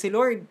saved, kay si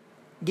Lord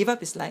give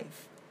up His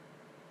life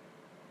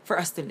for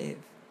us to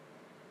live.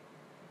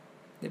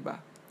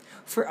 Diba?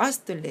 For us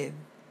to live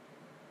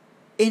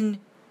in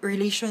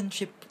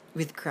relationship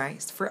with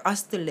Christ, for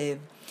us to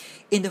live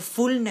in the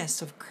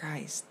fullness of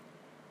Christ,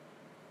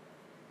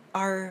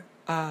 our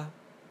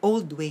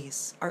old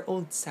ways, our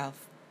old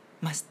self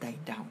must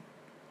die down.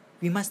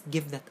 We must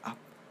give that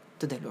up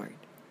to the Lord.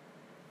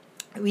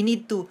 We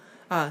need to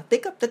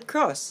take up that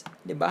cross,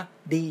 diba?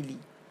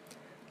 Daily.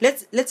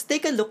 Let's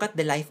take a look at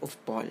the life of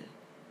Paul,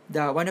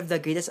 one of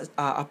the greatest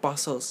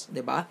apostles,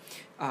 diba?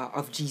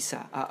 Of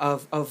Jesus,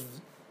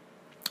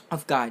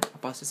 of God,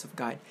 apostles of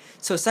God.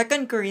 So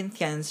 2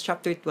 Corinthians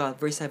chapter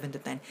 12 verse 7 to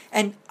 10.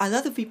 And a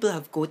lot of people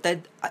have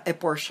quoted a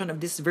portion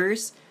of this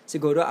verse.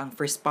 Siguro ang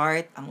first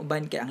part, ang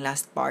uban kay ang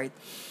last part.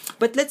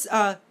 But let's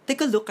take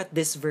a look at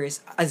this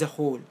verse as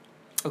a whole.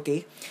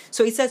 Okay?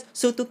 So it says,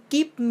 "So to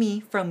keep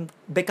me from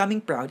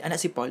becoming proud," ana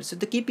si Paul, "so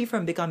to keep me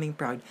from becoming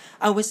proud,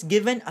 I was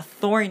given a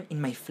thorn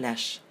in my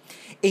flesh,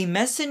 a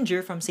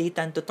messenger from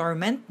Satan to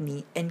torment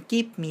me and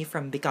keep me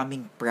from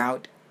becoming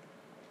proud."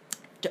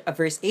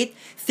 Verse 8,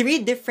 3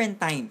 different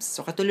times,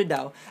 so katulad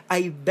daw,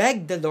 "I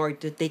begged the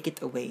Lord to take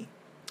it away."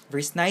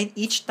 Verse 9,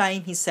 each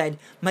time He said,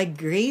 "My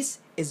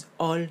grace is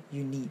all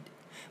you need.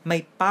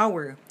 My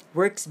power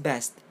works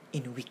best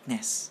in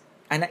weakness."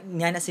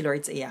 Nga na si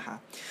Lord sa iya ha.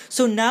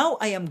 So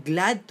now I am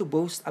glad to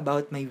boast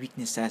about my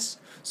weaknesses,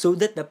 so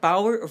that the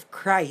power of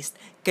Christ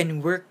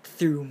can work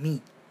through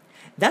me.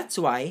 That's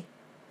why,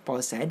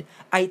 Paul said,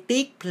 I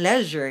take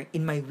pleasure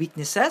in my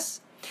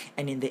weaknesses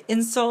and in the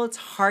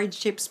insults,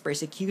 hardships,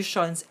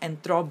 persecutions, and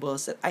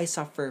troubles that I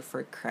suffer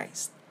for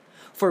Christ.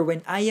 For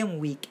when I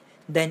am weak,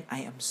 then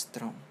I am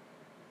strong.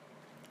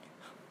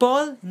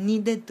 Paul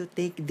needed to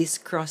take this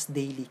cross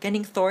daily.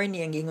 Kaning thorn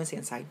niya ang gingon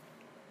siya inside.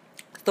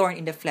 Thorn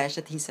in the flesh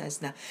that he says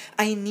na,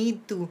 I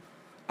need to,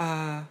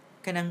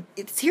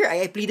 it's here,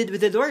 I pleaded with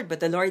the Lord, but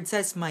the Lord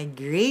says, my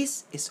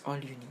grace is all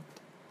you need.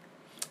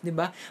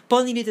 Diba?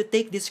 Paul needed to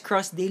take this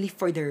cross daily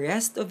for the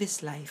rest of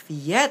his life,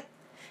 yet,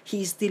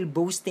 he is still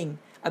boasting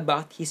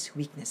about his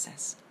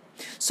weaknesses.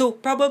 So,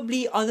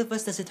 probably all of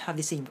us doesn't have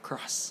the same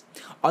cross.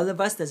 All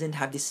of us doesn't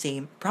have the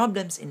same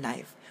problems in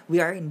life. We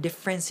are in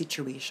different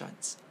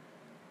situations.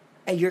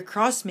 And your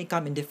cross may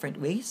come in different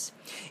ways.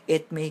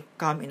 It may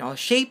come in all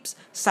shapes,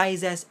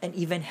 sizes, and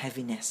even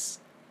heaviness.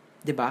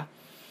 Diba?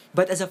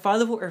 But as a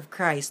follower of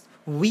Christ,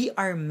 we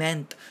are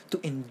meant to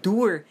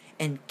endure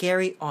and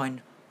carry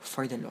on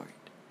for the Lord.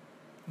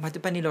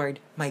 Matu pa ni Lord,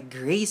 my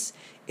grace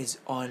is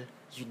all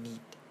you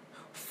need.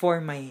 For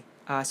my,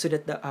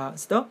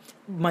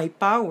 my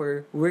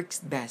power works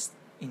best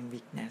in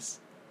weakness.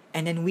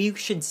 And then we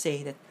should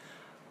say that,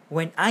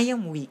 when I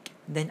am weak,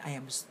 then I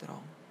am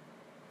strong.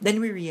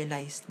 Then we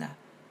realize na,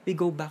 we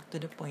go back to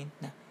the point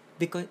na,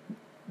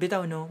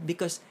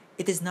 because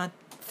it is not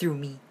through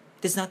me.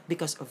 It is not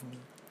because of me.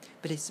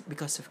 But it's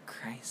because of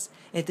Christ.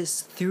 It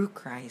is through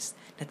Christ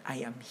that I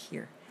am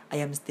here. I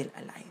am still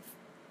alive.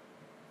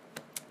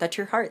 Touch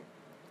your heart.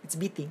 It's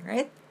beating,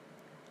 right?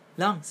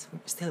 Lungs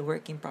still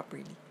working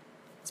properly.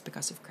 It's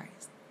because of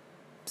Christ.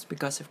 It's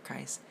because of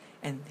Christ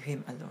and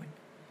Him alone.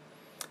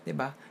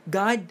 Diba?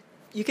 God,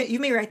 you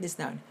may write this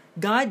down.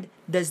 God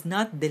does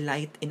not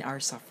delight in our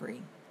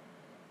suffering,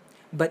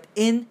 but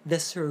in the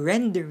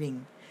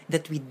surrendering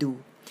that we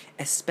do,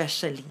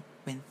 especially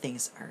when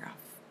things are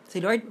rough. Si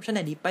Lord, siya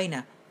nalipay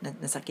na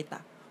nasakit ta.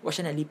 O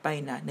siya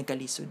nalipay na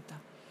nagkalisod ta.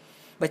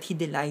 But He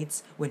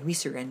delights when we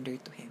surrender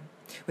to Him.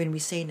 When we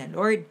say na,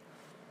 Lord,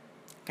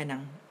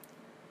 kanang,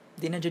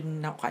 di na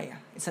dyan na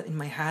kaya. It's not in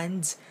my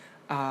hands.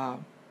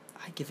 I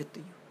give it to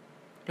you.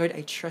 Lord,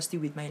 I trust you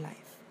with my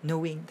life,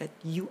 knowing that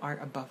you are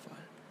above all.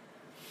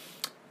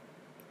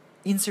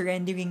 In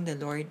surrendering, the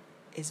Lord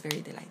is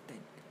very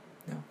delighted.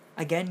 No?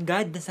 Again,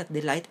 God does not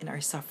delight in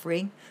our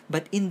suffering,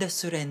 but in the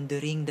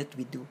surrendering that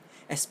we do,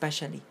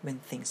 especially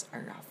when things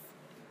are rough.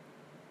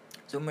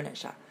 So muna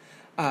siya.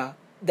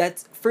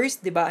 That's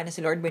first, diba, ano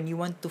si Lord, when you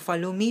want to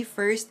follow me,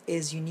 first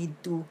is you need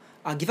to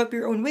give up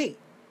your own way.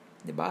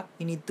 Diba?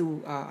 You need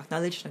to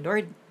acknowledge na,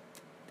 Lord,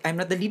 I'm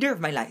not the leader of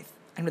my life.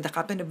 I'm not the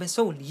captain of my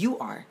soul. You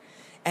are.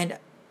 And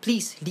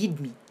please, lead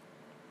me.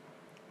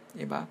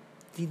 Diba?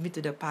 Lead me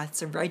to the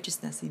paths of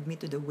righteousness. Lead me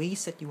to the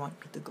ways that you want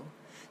me to go.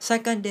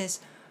 Second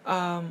is,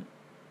 I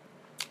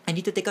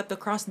need to take up the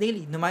cross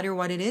daily. No matter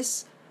what it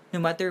is, no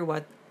matter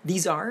what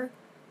these are,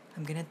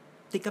 I'm gonna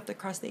take up the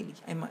cross daily.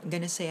 I'm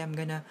gonna say, I'm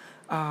gonna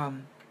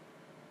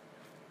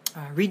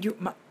read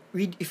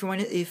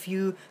if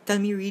you tell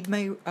me read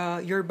my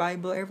your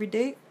Bible every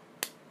day,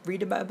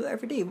 read the Bible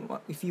every day.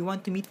 If you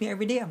want to meet me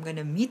every day, I'm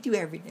gonna meet you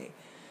every day.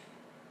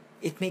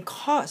 It may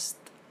cost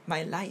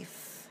my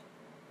life,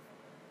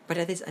 but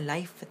that is a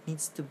life that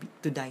needs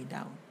to die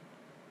down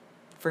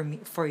for me,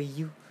 for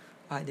you,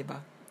 diba,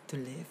 to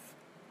live,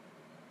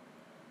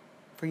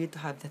 for you to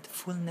have that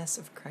fullness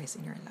of Christ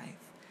in your life.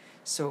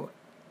 So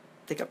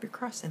take up your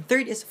cross. And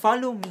third is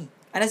follow me.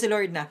 Ano si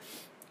Lord na,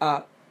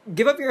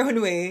 give up your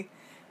own way,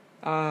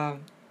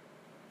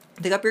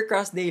 take up your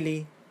cross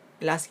daily.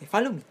 Lastly,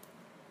 follow me.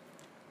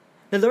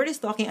 The Lord is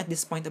talking at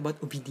this point about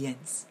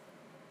obedience.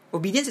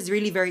 Obedience is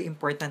really very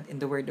important in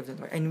the word of the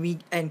Lord.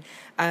 And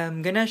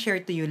I'm gonna share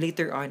to you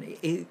later on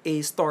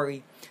a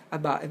story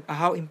about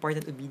how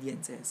important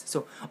obedience is.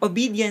 So,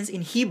 obedience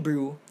in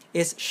Hebrew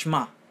is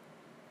shema.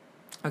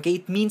 Okay,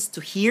 it means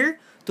to hear,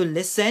 to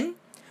listen,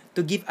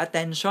 to give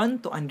attention,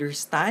 to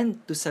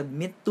understand, to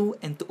submit to,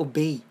 and to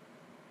obey.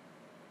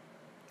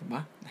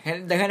 Diba?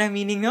 Dagan ang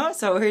meaning, no?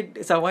 Sa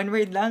one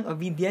word lang,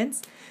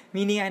 obedience.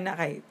 Meaning,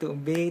 kay to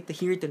obey, to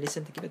hear, to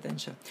listen, to give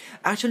attention.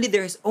 Actually,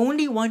 there is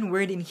only one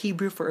word in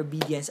Hebrew for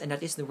obedience, and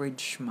that is the word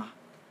shema.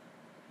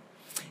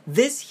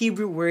 This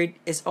Hebrew word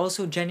is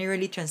also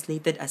generally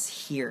translated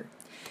as hear.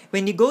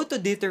 When you go to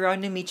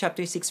Deuteronomy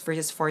chapter 6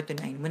 verses 4 to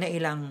 9, muna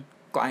ilang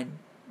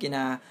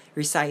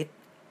recite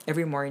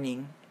every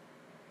morning,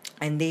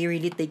 and they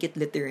really take it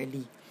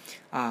literally.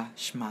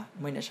 Shema,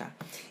 muna siya.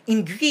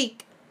 In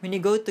Greek, when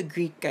you go to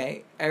Greek,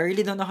 I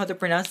really don't know how to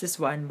pronounce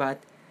this one, but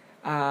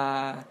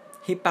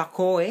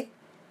hipakoe,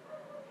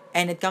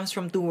 and it comes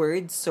from two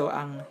words. So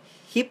ang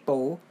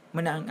hippo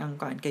muna ang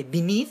kay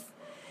beneath,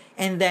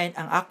 and then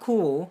ang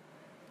akuo,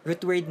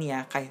 root word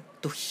niya kay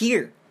to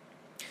hear.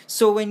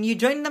 So when you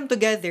join them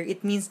together,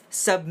 it means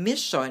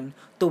submission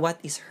to what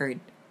is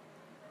heard.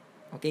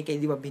 Okay, kay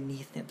di ba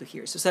beneath niya to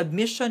hear. So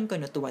submission ko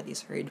na to what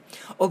is heard.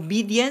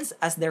 Obedience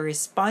as the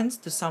response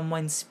to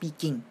someone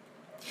speaking.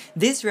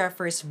 This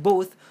refers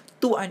both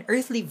to an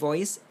earthly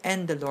voice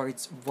and the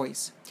Lord's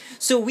voice.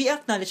 So we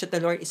acknowledge that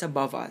the Lord is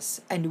above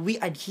us and we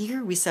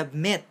adhere, we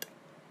submit,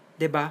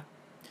 'di ba?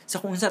 Sa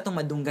kung sa itong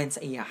madunggan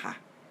sa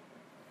iyaha.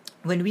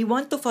 When we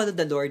want to follow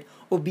the Lord,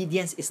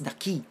 obedience is the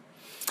key.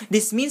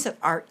 This means that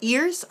our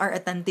ears are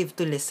attentive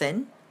to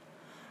listen,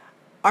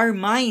 our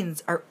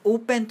minds are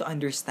open to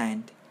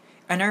understand,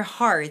 and our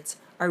hearts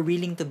are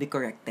willing to be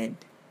corrected.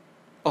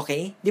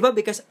 Okay? Di ba?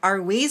 Because our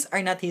ways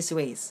are not His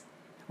ways.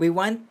 We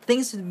want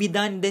things to be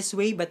done this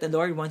way, but the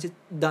Lord wants it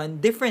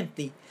done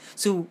differently.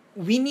 So,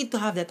 we need to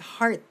have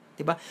that heart.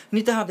 Di ba? We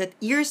need to have that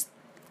ears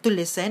to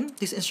listen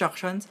to His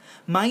instructions,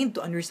 mind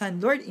to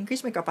understand. Lord,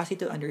 increase my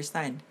capacity to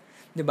understand.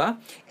 Di ba?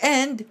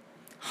 And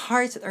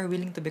hearts that are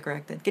willing to be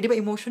corrected. Kaya di ba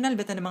emotional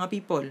beta ng mga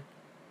people?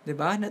 Di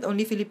ba? Not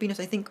only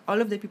Filipinos, I think all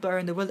of the people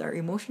around the world are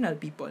emotional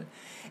people.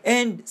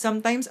 And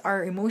sometimes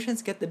our emotions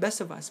get the best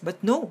of us.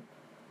 But no,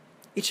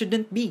 it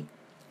shouldn't be.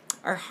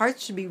 Our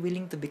hearts should be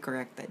willing to be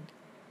corrected.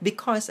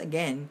 Because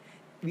again,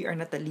 we are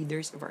not the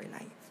leaders of our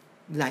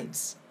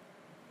lives.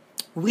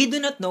 We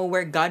do not know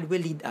where God will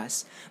lead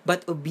us,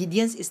 but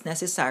obedience is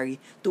necessary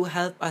to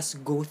help us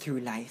go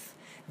through life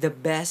the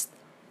best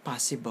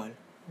possible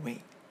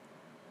way.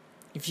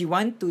 If you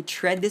want to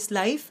tread this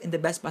life in the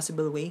best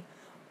possible way,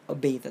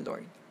 obey the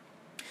Lord.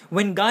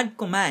 When God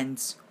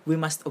commands, we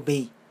must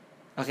obey.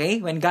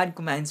 Okay? When God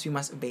commands, we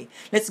must obey.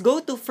 Let's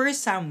go to 1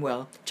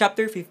 Samuel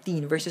chapter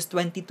 15, verses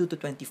 22 to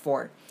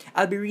 24.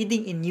 I'll be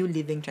reading in New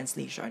Living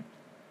Translation.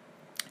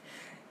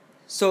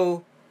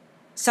 So,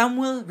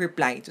 Samuel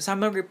replied.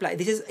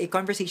 This is a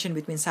conversation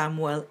between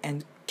Samuel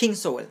and King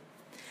Saul.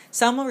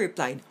 Samuel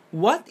replied,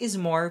 "What is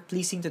more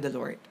pleasing to the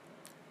Lord?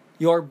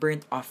 Your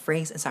burnt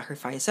offerings and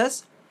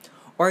sacrifices,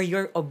 or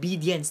your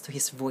obedience to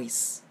His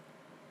voice?"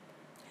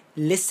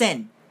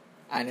 Listen.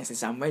 Ano si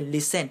Samuel?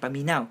 Listen,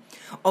 paminaw.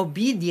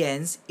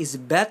 Obedience is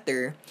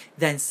better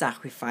than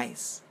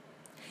sacrifice.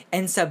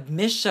 And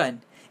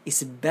submission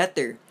is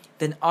better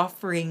than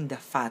offering the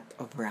fat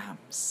of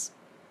rams.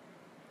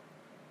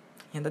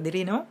 Yan ta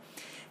diri, no?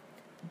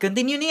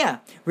 Continue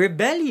niya.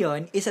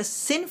 Rebellion is as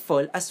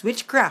sinful as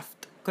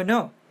witchcraft.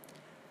 Kuno.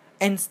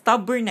 And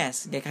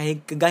stubbornness,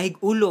 kagahig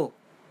ulo.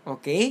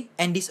 Okay?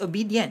 And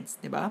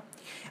disobedience, di ba?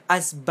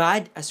 As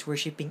bad as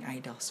worshiping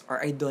idols or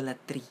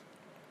idolatry.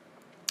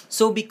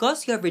 So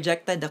because you have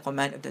rejected the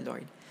command of the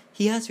Lord,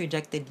 He has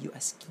rejected you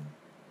as king.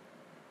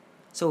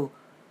 So,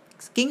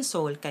 King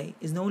Saul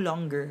is no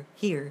longer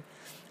here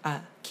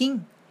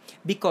king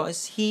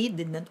because he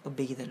did not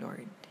obey the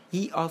Lord.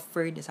 He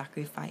offered the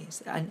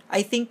sacrifice. And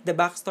I think the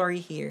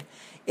backstory here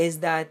is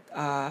that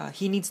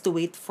he needs to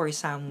wait for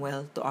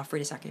Samuel to offer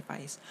the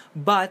sacrifice.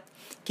 But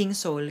King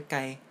Saul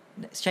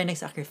siya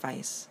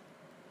nag-sacrifice,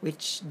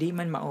 which di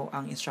man mao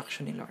ang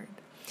instruction ni Lord.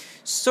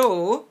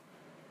 So,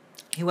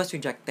 he was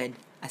rejected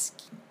as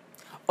king.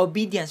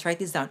 Obedience,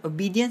 write this down.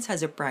 Obedience has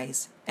a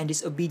price, and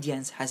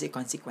disobedience has a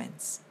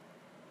consequence.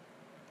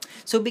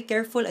 So be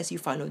careful as you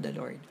follow the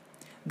Lord.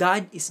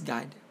 God is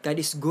God.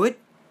 God is good.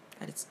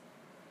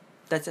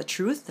 That's a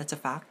truth. That's a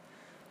fact.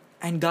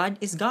 And God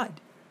is God.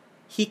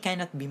 He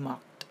cannot be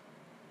mocked.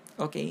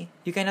 Okay?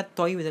 You cannot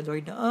toy with the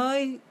Lord na,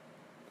 ay,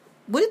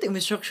 what is the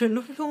instruction?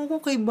 If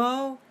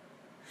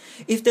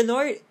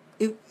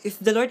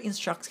the Lord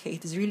instructs,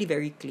 it is really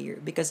very clear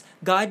because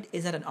God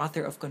is not an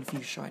author of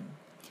confusion,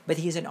 but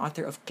He is an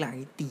author of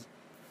clarity.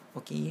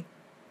 Okay?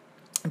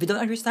 If you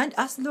don't understand,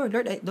 ask the Lord.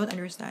 Lord, I don't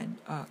understand.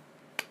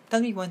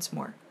 Tell me once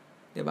more.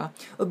 Diba?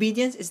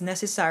 Obedience is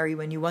necessary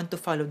when you want to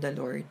follow the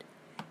Lord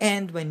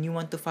and when you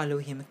want to follow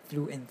Him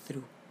through and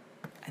through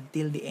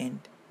until the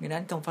end.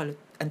 Ganun kang follow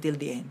until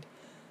the end.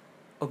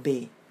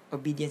 Obey.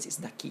 Obedience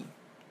is the key.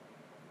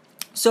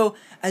 So,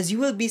 as you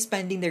will be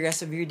spending the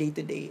rest of your day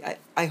today,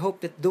 I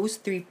hope that those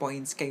 3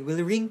 points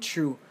will ring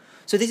true.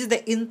 So, this is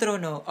the intro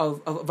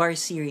of our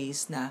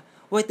series na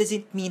what does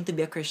it mean to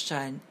be a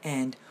Christian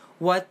and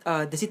what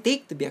does it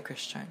take to be a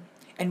Christian?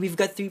 And we've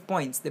got 3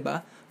 points,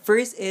 diba?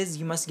 First is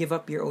you must give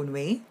up your own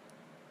way.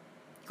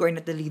 You are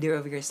not the leader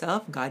of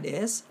yourself. God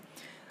is.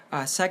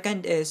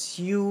 Second is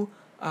you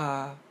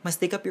must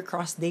take up your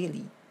cross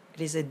daily. It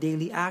is a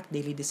daily act,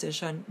 daily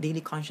decision, daily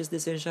conscious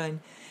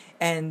decision.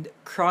 And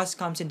cross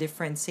comes in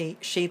different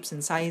shapes and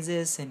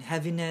sizes and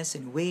heaviness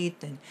and weight.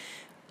 And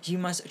you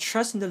must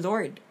trust in the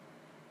Lord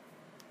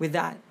with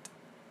that.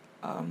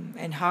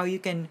 And how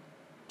you can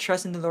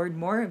trust in the Lord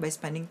more by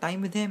spending time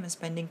with Him and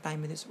spending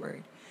time with His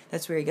Word.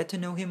 That's where you get to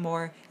know Him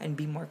more and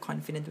be more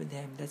confident with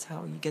Him. That's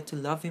how you get to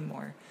love Him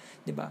more.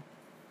 Diba?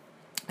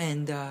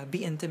 And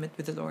be intimate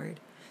with the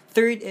Lord.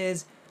 Third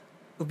is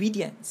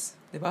obedience.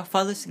 Diba?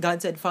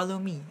 God said, follow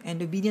me.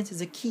 And obedience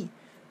is a key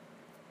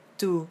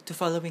to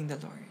following the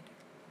Lord.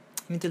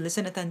 You need to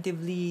listen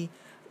attentively.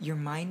 Your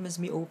mind must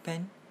be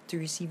open to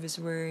receive His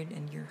Word.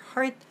 And your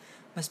heart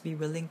must be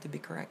willing to be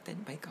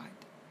corrected by God.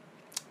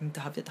 You need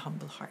to have that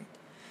humble heart.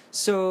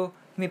 So,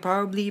 you may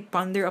probably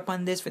ponder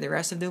upon this for the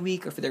rest of the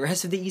week or for the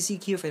rest of the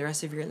ECQ, for the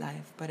rest of your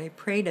life. But I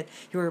pray that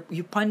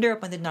you ponder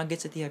upon the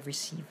nuggets that you have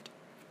received.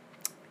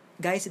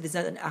 Guys, it is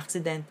not an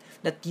accident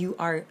that you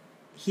are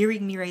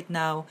hearing me right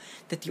now,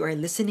 that you are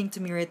listening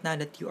to me right now,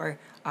 that you are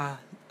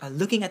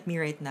looking at me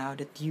right now,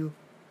 that you,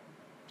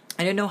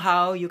 I don't know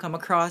how you come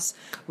across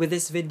with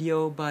this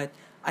video, but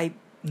I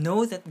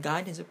know that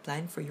God has a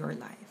plan for your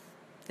life.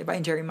 Diba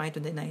in Jeremiah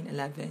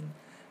 29:11,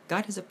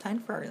 God has a plan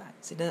for our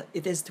lives.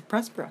 It is to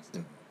prosper us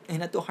and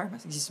not to harm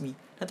us.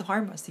 Not to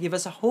harm us, to give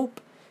us a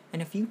hope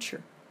and a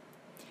future.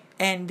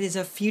 And it is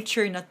a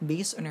future not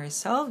based on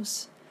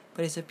ourselves,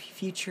 but it's a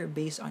future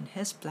based on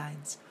His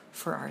plans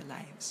for our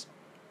lives.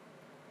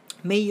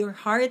 May your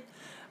heart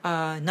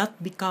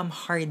not become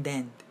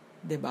hardened,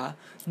 diba?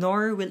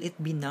 Nor will it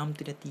be numb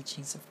to the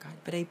teachings of God.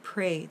 But I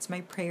pray, it's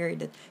my prayer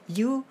that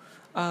you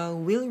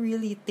will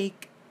really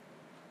take,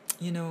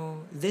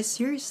 this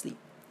seriously.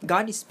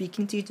 God is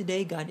speaking to you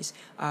today. God is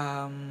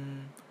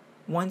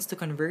wants to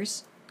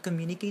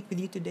communicate with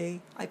you today.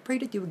 I pray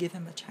that you will give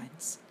Him a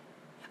chance.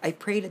 I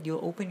pray that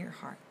you'll open your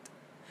heart.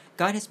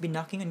 God has been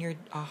knocking on your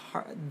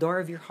door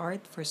of your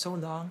heart for so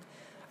long.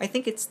 I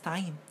think it's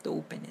time to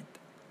open it.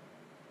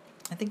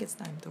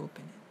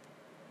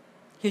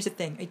 Here's the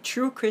thing. A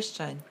true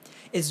Christian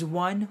is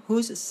one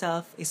whose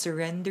self is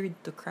surrendered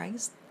to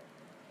Christ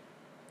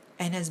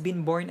and has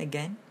been born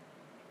again,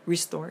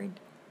 restored,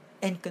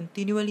 and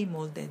continually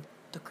molded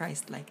to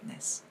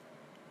Christ-likeness.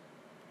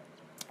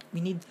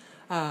 We need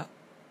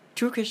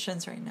true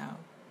Christians right now.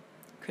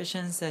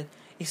 Christians that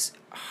his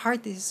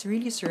heart is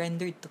really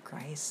surrendered to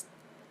Christ.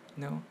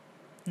 No?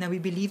 Now we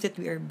believe that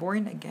we are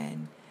born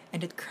again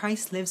and that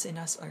Christ lives in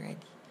us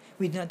already.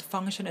 We do not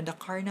function in the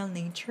carnal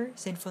nature,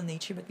 sinful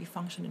nature, but we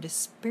function in the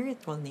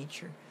spiritual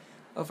nature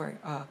of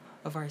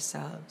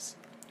ourselves.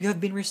 We have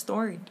been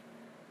restored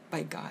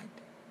by God,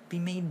 be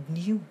made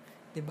new,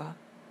 diba?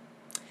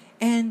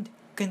 And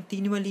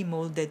continually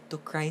molded to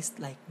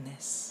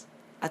Christ-likeness.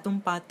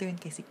 Atong pattern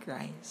kay si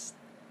Christ.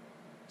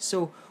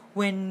 So,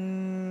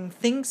 when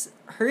things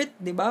hurt,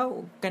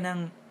 diba,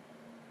 kanang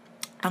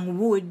ang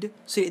wood,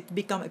 so it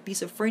become a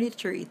piece of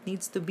furniture, it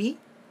needs to be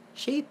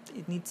shaped,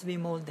 it needs to be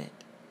molded.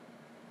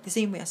 The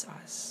same way as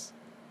us.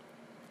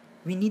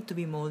 We need to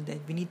be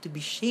molded, we need to be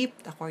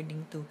shaped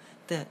according to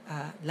the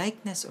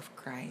likeness of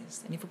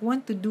Christ. And if we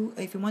want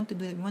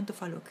to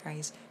follow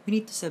Christ, we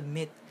need to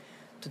submit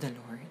to the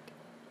Lord.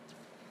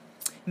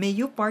 May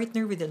you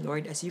partner with the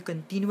Lord as you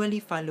continually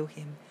follow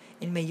Him,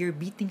 and may your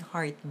beating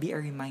heart be a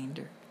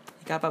reminder.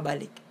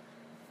 Ikapabalik.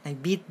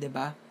 Nag-beat,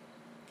 diba?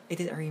 It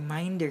is a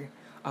reminder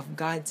of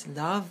God's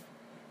love,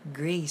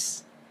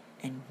 grace,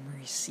 and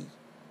mercy.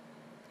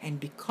 And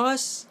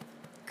because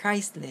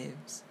Christ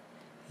lives,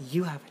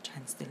 you have a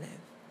chance to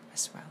live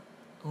as well.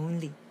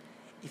 Only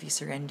if you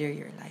surrender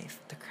your life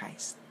to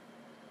Christ.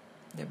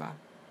 Diba?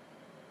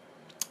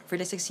 For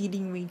the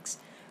succeeding weeks,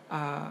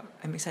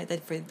 I'm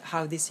excited for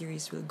how this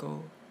series will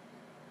go.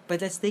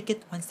 But let's take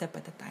it one step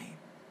at a time.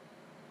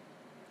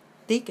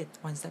 Take it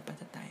one step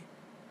at a time.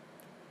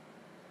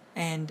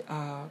 And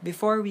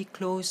before we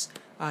close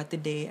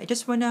today, I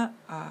just want to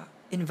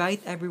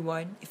invite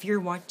everyone, if you're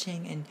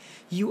watching and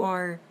you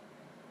are,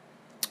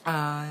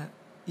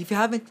 if you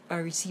haven't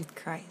received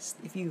Christ,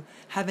 if you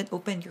haven't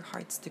opened your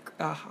heart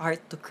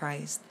to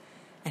Christ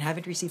and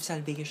haven't received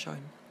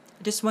salvation,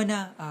 I just want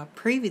to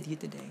pray with you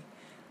today.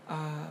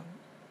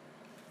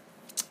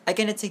 I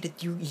cannot say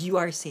that you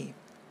are saved.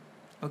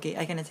 Okay,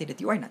 I cannot say that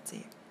you are not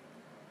saved.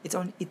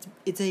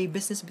 It's a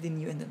business between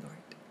you and the Lord.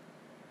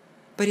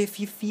 But if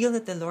you feel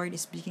that the Lord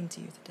is speaking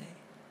to you today,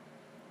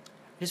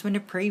 I just want to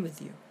pray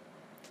with you.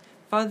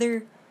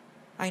 Father,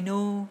 I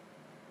know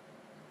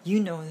you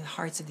know the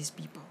hearts of these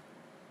people.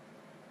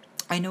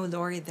 I know,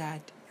 Lord,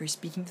 that you're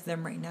speaking to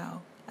them right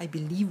now. I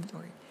believe,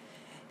 Lord,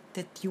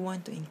 that you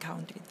want to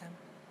encounter them.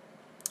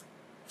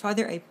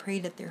 Father, I pray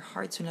that their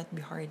hearts will not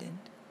be hardened,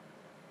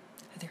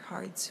 that their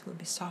hearts will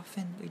be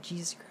softened by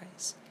Jesus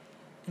Christ,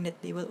 and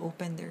that they will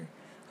open their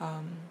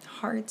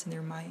hearts and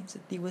their minds,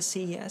 that they will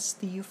say yes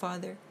to you,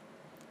 Father.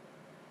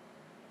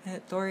 And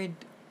that, Lord,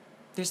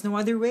 there's no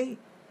other way.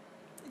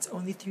 It's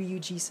only through you,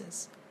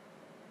 Jesus.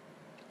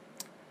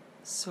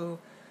 So,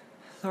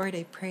 Lord,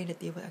 I pray that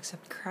they will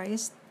accept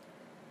Christ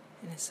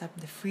and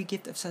accept the free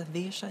gift of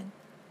salvation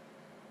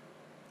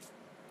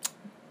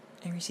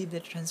and receive the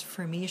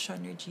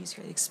transformation, Lord Jesus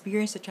Christ.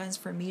 Experience the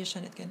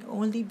transformation that can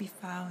only be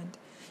found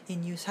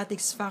in you.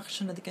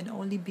 Satisfaction that can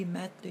only be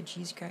met, Lord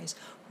Jesus Christ,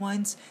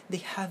 once they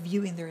have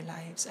you in their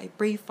lives. I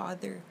pray,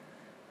 Father,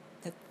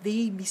 that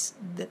they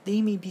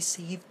may be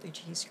saved, Lord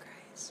Jesus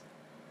Christ.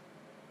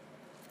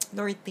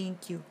 Lord,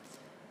 thank you.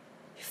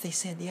 If they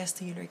said yes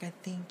to you, Lord God,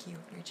 thank you,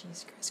 Lord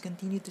Jesus Christ.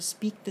 Continue to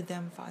speak to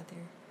them,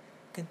 Father.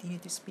 Continue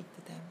to speak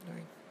to them,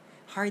 Lord.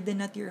 Harden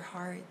not your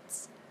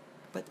hearts,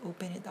 but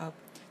open it up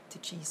to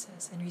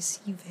Jesus and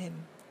receive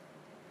Him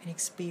and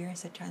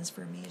experience the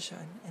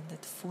transformation and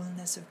that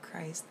fullness of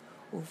Christ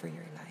over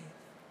your life.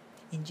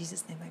 In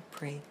Jesus' name I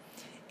pray.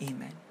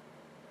 Amen.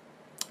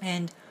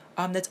 And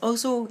let's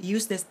also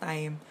use this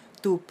time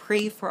to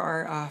pray for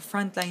our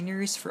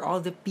frontliners, for all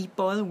the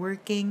people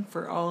working,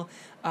 for all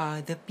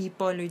the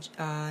people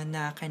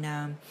na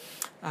kanang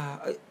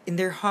in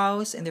their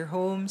house, in their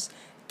homes,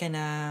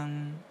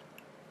 kanang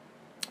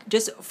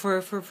just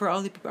for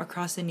all the people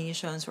across the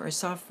nations who are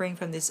suffering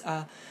from this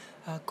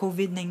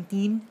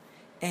COVID-19,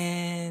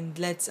 and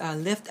let's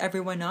lift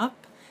everyone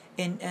up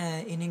in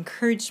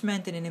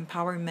encouragement and in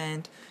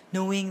empowerment,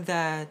 knowing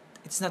that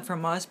it's not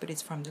from us, but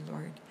it's from the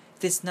Lord.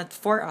 It's not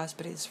for us,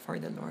 but it's for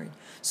the Lord.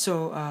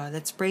 So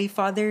let's pray.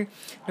 Father,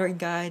 Lord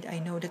God, I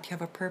know that you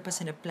have a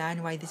purpose and a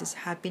plan why this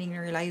is happening in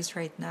our lives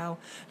right now.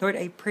 Lord,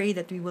 I pray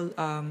that we will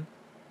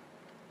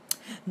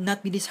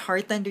not be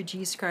disheartened, Lord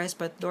Jesus Christ,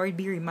 but Lord,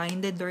 be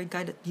reminded, Lord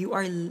God, that you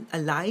are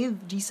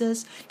alive,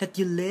 Jesus, that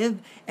you live,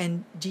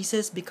 and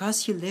Jesus,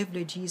 because you live,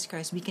 Lord Jesus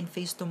Christ, we can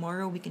face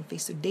tomorrow, we can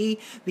face today,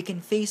 we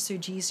can face,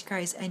 Lord Jesus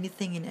Christ,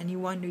 anything and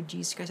anyone, Lord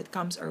Jesus Christ, that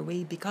comes our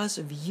way because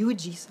of you,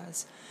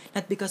 Jesus.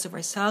 Not because of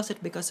ourselves,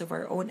 not because of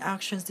our own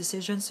actions,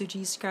 decisions, Lord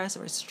Jesus Christ,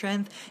 our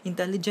strength,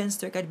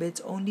 intelligence, Lord God, but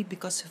it's only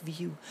because of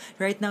you.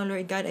 Right now,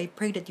 Lord God, I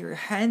pray that your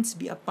hands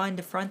be upon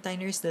the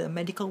frontliners, the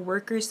medical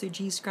workers, Lord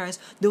Jesus Christ,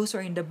 those who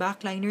are in the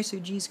backliners,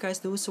 Lord Jesus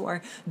Christ, those who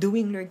are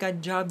doing, Lord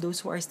God, job, those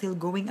who are still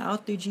going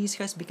out, Lord Jesus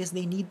Christ, because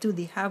they need to,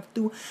 they have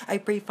to. I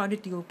pray, Father,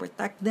 that you will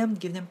protect them,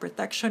 give them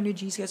protection, Lord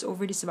Jesus Christ,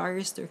 over this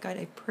virus, Lord God.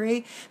 I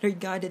pray, Lord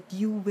God, that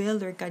you will,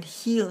 Lord God,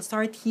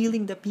 start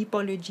healing the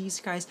people, Lord Jesus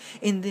Christ,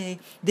 in the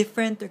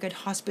different, Lord God,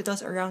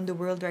 hospitals around the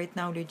world right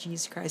now, Lord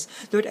Jesus Christ.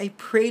 Lord, I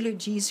pray, Lord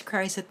Jesus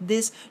Christ, that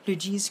this, Lord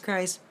Jesus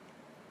Christ,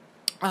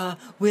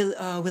 will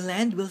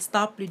end, will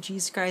stop, Lord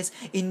Jesus Christ,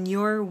 in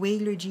your way,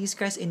 Lord Jesus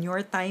Christ, in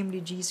your time,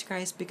 Lord Jesus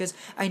Christ, because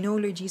I know,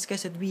 Lord Jesus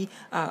Christ, that we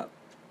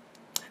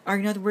are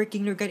not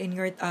working, Lord God, in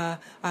your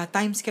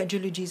time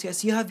schedule, Lord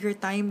Jesus. You have your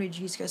time, Lord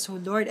Jesus. So,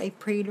 Lord, I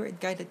pray, Lord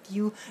God, that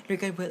you,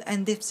 Lord God, will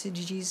end this, Lord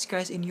Jesus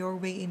Christ, in your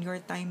way, in your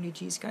time, Lord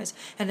Jesus Christ.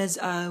 And as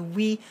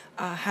we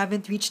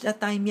haven't reached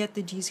that time yet,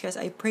 Lord Jesus Christ,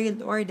 I pray,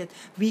 Lord, that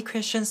we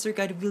Christians, Lord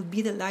God, will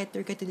be the light,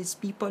 Lord God, to these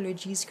people, Lord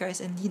Jesus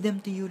Christ, and lead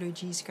them to you, Lord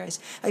Jesus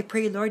Christ. I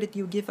pray, Lord, that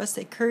you give us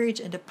the courage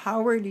and the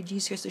power, Lord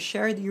Jesus Christ, to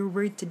share your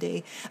word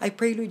today. I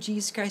pray, Lord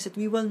Jesus Christ, that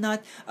we will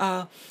not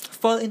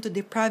fall into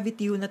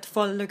depravity, we will not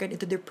fall, Lord God,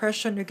 into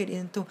depression, Lord God,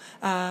 into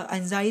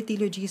anxiety,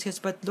 Lord Jesus,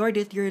 but Lord,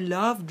 that your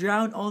love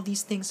drown all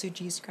these things, Lord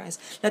Jesus Christ.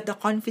 Let the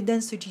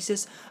confidence, Lord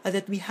Jesus,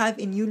 that we have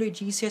in you, Lord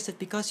Jesus, that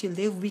because you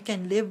live, we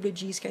can live, Lord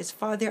Jesus Christ.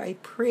 Father, I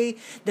pray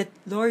that,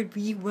 Lord,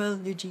 we will,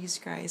 Lord Jesus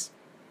Christ,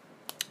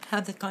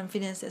 have the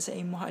confidence as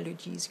a Lord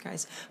Jesus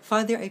Christ.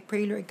 Father, I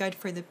pray, Lord God,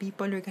 for the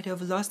people, Lord God, who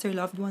have lost their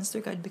loved ones,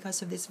 Lord God,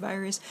 because of this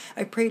virus.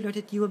 I pray, Lord,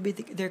 that you will be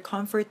their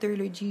comforter,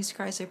 Lord Jesus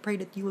Christ. I pray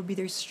that you will be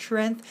their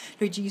strength,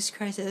 Lord Jesus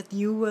Christ, and that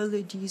you will,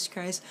 Lord Jesus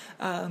Christ,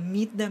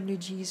 meet them,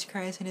 Lord Jesus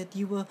Christ, and that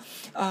you will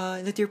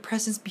let your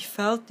presence be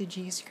felt, Lord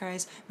Jesus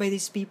Christ, by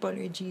these people,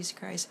 Lord Jesus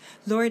Christ.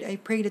 Lord, I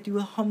pray that you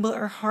will humble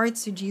our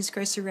hearts, Lord Jesus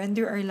Christ,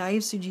 surrender our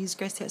lives to Jesus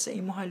Christ as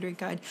a Lord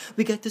God.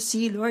 We get to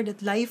see, Lord,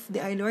 that life,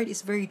 Lord,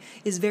 is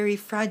very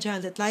fragile,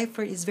 that life,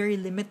 Lord, is very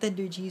limited,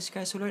 Lord Jesus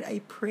Christ. So, Lord,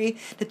 I pray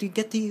that we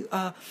get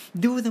to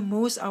do the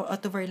most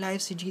out of our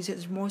lives to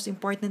Jesus. Most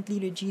importantly,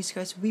 Lord Jesus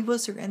Christ, we will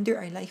surrender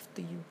our life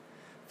to you,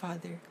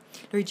 Father.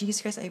 Lord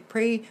Jesus Christ, I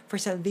pray for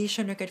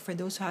salvation, Lord God, for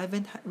those who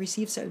haven't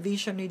received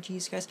salvation, Lord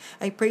Jesus Christ.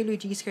 I pray,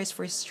 Lord Jesus Christ,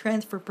 for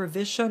strength, for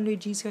provision, Lord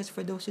Jesus Christ,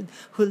 for those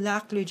who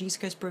lack, Lord Jesus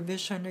Christ,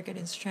 provision, Lord God,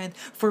 and strength,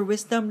 for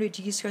wisdom, Lord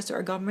Jesus Christ, to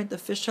our government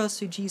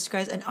officials, Lord Jesus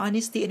Christ, and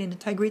honesty and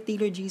integrity,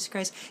 Lord Jesus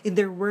Christ, in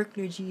their work,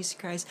 Lord Jesus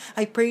Christ.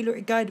 I pray,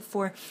 Lord God,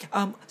 for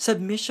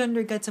submission,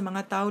 Lord God, sa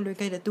mga tao, Lord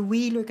God, that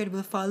we, Lord God,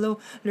 will follow,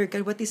 Lord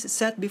God, what is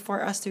set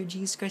before us, Lord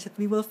Jesus Christ, that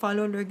we will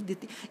follow, Lord,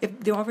 that if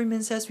the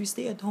government says we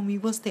stay at home, we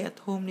will stay at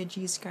home, Lord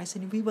Jesus Christ.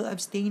 And we will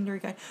abstain,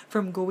 Lord God,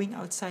 from going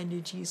outside,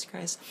 Lord Jesus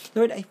Christ.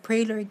 Lord, I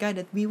pray, Lord God,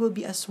 that we will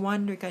be as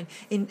one, Lord God,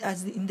 in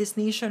this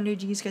nation, Lord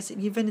Jesus Christ, and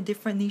even the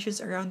different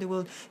nations around the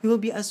world. We will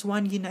be as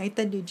one,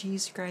 united, Lord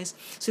Jesus Christ,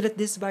 so that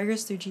this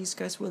virus, Lord Jesus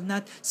Christ, will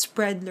not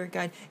spread, Lord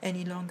God,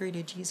 any longer,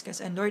 Lord Jesus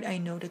Christ. And Lord, I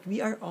know that we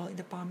are all in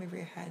the palm of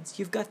your hands.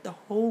 You've got the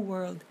whole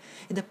world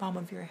in the palm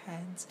of your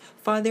hands.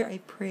 Father,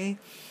 I pray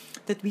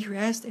that we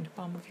rest in the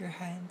palm of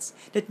your hands,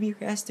 that we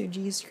rest, Lord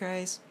Jesus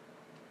Christ,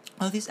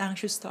 all these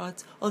anxious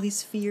thoughts, all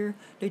this fear,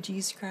 Lord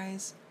Jesus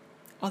Christ,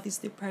 all this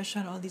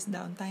depression, all these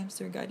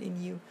downtimes, Lord God,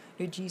 in you,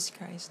 Lord Jesus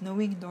Christ,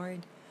 knowing,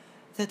 Lord,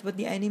 that what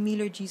the enemy,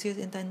 Lord Jesus,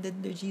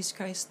 intended, Lord Jesus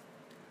Christ,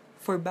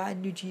 for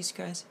bad, Lord Jesus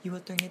Christ, you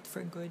will turn it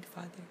for good,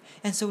 Father.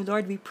 And so,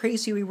 Lord, we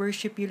praise you, we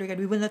worship you, Lord God.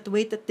 We will not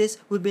wait that this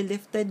will be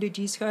lifted, Lord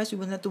Jesus Christ. We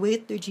will not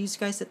wait, Lord Jesus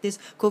Christ, that this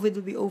COVID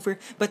will be over.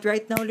 But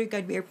right now, Lord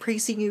God, we are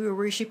praising you, we are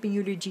worshiping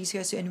you, Lord Jesus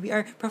Christ, and we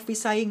are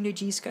prophesying, Lord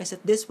Jesus Christ,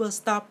 that this will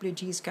stop, Lord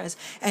Jesus Christ.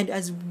 And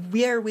as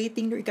we are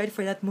waiting, Lord God,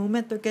 for that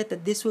moment, Lord God,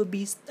 that this will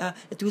be,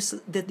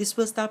 that this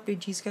will stop, Lord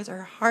Jesus Christ,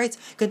 our hearts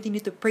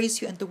continue to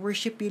praise you and to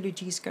worship you, Lord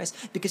Jesus Christ,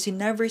 because you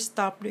never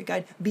stop, Lord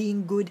God,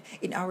 being good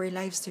in our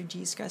lives, Lord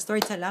Jesus Christ.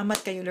 Lord, salamat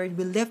kayo, Lord.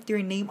 We lift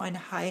your name on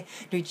high,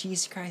 Lord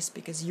Jesus Christ,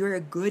 because you're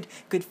a good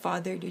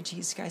Father, Lord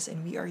Jesus Christ,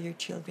 and we are your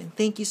children.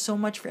 Thank you so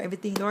much for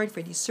everything, Lord,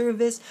 for this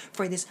service,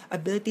 for this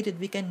ability that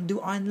we can do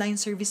online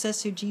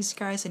services, Lord Jesus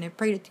Christ, and I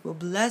pray that you will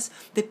bless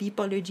the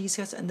people, Lord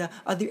Jesus, on the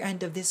other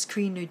end of this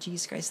screen, Lord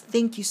Jesus Christ.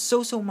 Thank you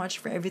so much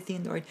for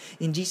everything, Lord.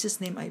 In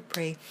Jesus' name I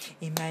pray.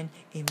 Amen,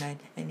 amen,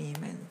 and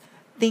amen.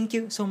 Thank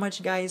you so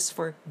much, guys,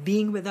 for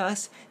being with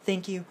us.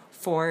 Thank you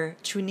for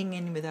tuning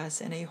in with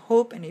us. And I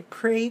hope and I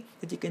pray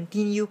that you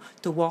continue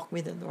to walk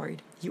with the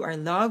Lord. You are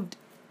loved,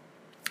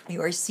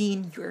 you are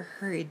seen, you are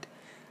heard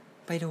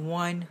by the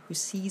one who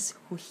sees,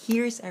 who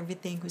hears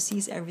everything, who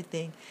sees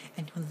everything,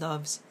 and who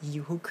loves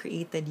you, who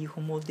created you,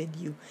 who molded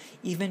you,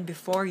 even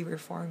before you were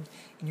formed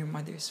in your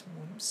mother's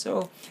womb.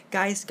 So,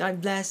 guys, God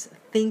bless.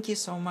 Thank you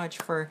so much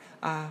for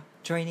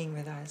joining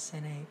with us.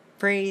 And I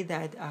pray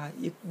that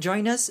you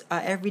join us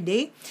every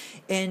day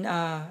in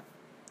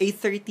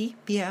 8:30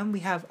 p.m. We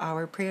have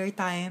our prayer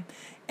time,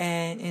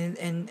 and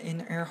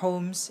in our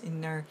homes,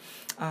 in our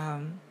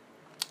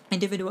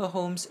individual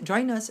homes.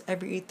 Join us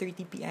every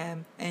 8:30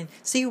 p.m. and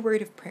say a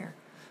word of prayer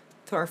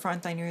to our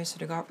frontliners,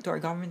 to our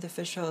government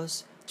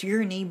officials, to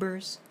your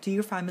neighbors, to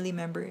your family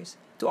members,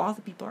 to all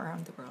the people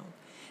around the world.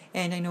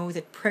 And I know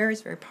that prayer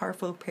is very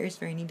powerful, prayer is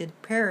very needed,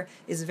 prayer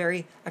is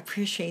very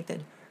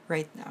appreciated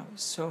right now.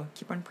 So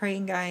keep on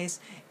praying, guys,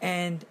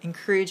 and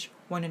encourage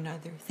one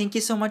another. Thank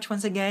you so much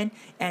once again,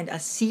 and I'll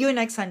see you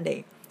next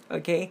Sunday,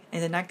 okay,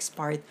 in the next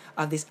part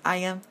of this I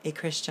Am a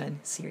Christian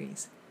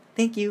series.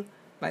 Thank you.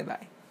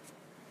 Bye-bye.